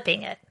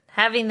flipping it,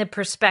 having the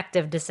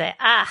perspective to say,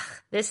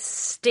 this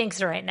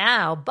stinks right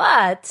now,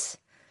 but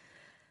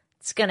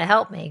it's going to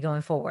help me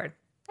going forward.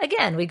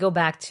 Again, we go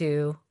back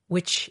to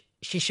which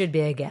she should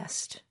be a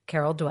guest.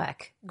 Carol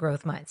Dweck,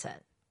 Growth Mindset.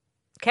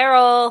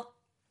 Carol,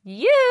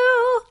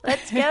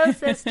 let's go,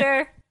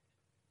 sister.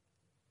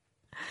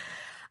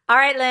 All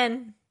right,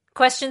 Lynn,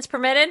 questions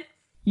permitted?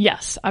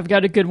 Yes, I've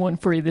got a good one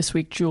for you this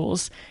week,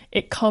 Jules.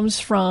 It comes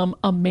from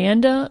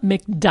Amanda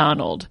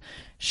McDonald.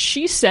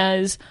 She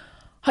says,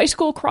 high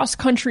school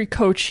cross-country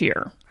coach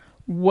here.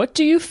 What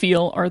do you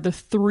feel are the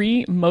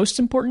 3 most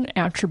important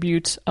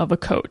attributes of a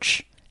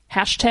coach?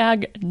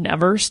 Hashtag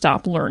never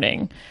stop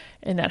learning.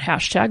 And that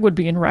hashtag would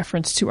be in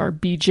reference to our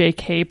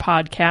BJK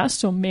podcast.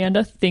 So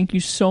Amanda, thank you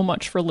so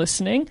much for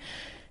listening.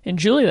 And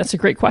Julie, that's a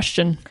great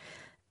question.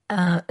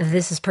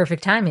 This is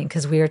perfect timing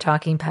because we are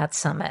talking Pat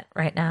Summitt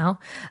right now.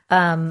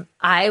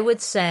 I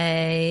would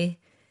say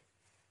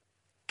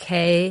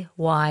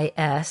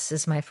KYS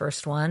is my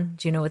first one.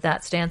 Do you know what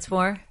that stands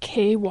for?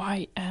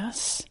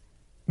 KYS?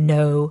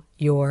 Know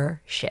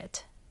your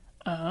shit.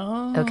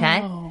 Oh.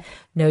 Okay?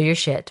 Know your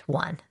shit,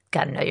 1.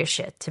 Got to know your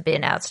shit to be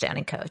an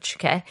outstanding coach,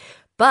 okay?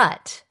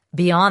 But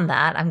beyond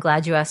that, I'm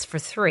glad you asked for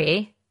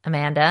 3,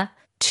 Amanda.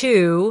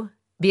 2,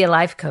 be a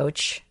life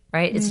coach,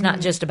 right? It's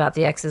not just about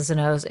the X's and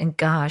O's. And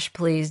gosh,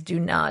 please do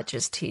not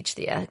just teach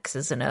the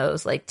X's and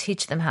O's. Like,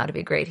 teach them how to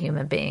be great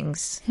human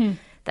beings.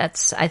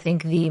 That's, I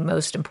think, the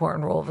most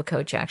important role of a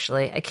coach,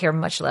 actually. I care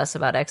much less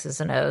about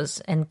X's and O's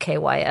and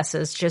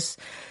KYS's. Just,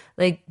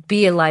 like,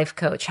 be a life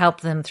coach.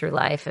 Help them through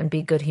life and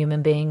be good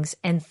human beings.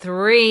 And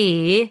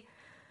 3...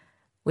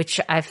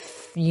 which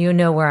you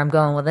know where I'm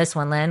going with this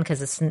one, Lynn,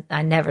 because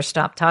I never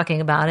stop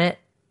talking about it.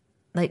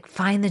 Like,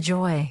 find the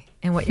joy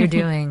in what you're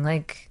doing.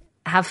 Like,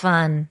 have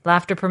fun,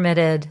 laughter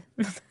permitted.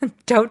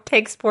 Don't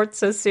take sports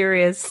so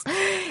serious.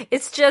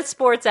 It's just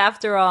sports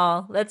after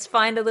all. Let's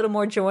find a little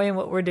more joy in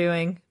what we're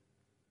doing.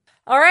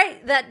 All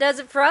right, that does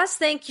it for us.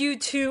 Thank you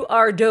to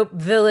our Dope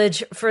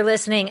Village for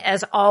listening.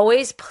 As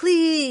always,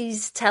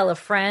 please tell a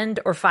friend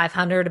or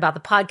 500 about the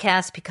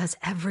podcast because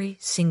every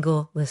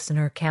single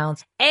listener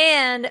counts.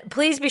 And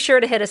please be sure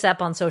to hit us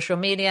up on social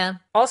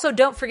media. Also,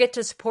 don't forget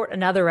to support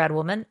another rad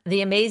woman,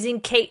 the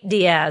amazing Kate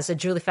Diaz, a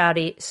Julie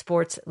Foudy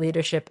Sports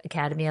Leadership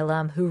Academy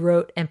alum who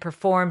wrote and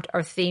performed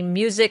our theme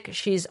music.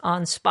 She's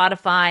on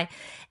Spotify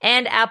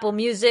and Apple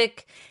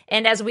Music.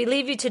 And as we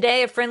leave you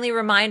today, a friendly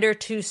reminder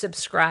to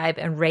subscribe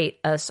and rate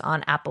us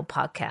on Apple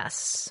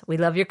Podcasts. We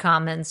love your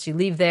comments. You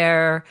leave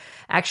there.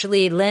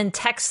 Actually, Lynn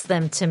texts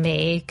them to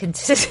me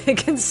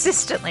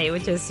consistently,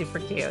 which is super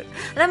cute.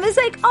 And I'm just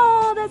like,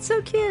 oh, that's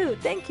so cute.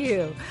 Thank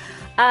you.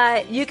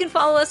 You can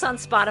follow us on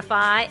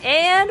Spotify,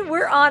 and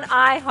we're on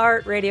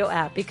iHeartRadio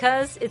app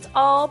because it's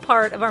all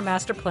part of our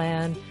master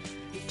plan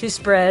to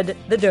spread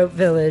the Dope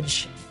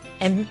Village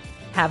and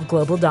have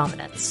global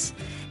dominance.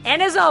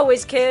 And as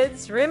always,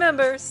 kids,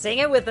 remember, sing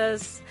it with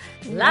us.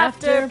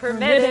 Laughter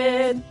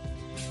permitted.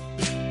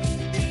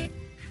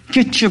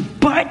 Get your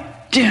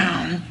butt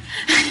down.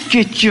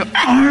 Get your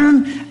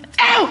arm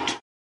out.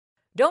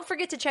 Don't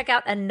forget to check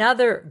out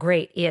another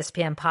great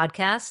ESPN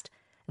podcast,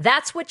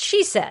 That's What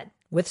She Said,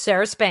 with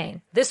Sarah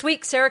Spain. This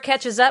week, Sarah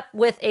catches up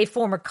with a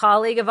former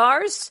colleague of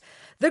ours,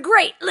 the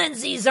great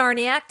Lindsay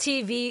Czarniak,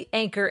 TV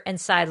anchor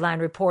and sideline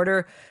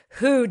reporter,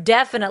 who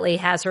definitely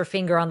has her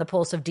finger on the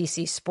pulse of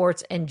DC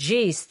sports. And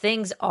geez,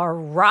 things are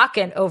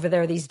rocking over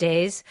there these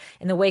days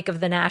in the wake of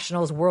the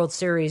Nationals World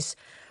Series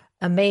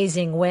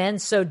amazing win.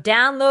 So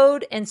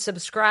download and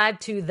subscribe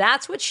to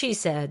That's What She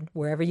Said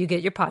wherever you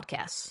get your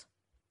podcasts.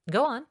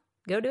 Go on.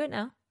 Go do it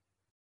now.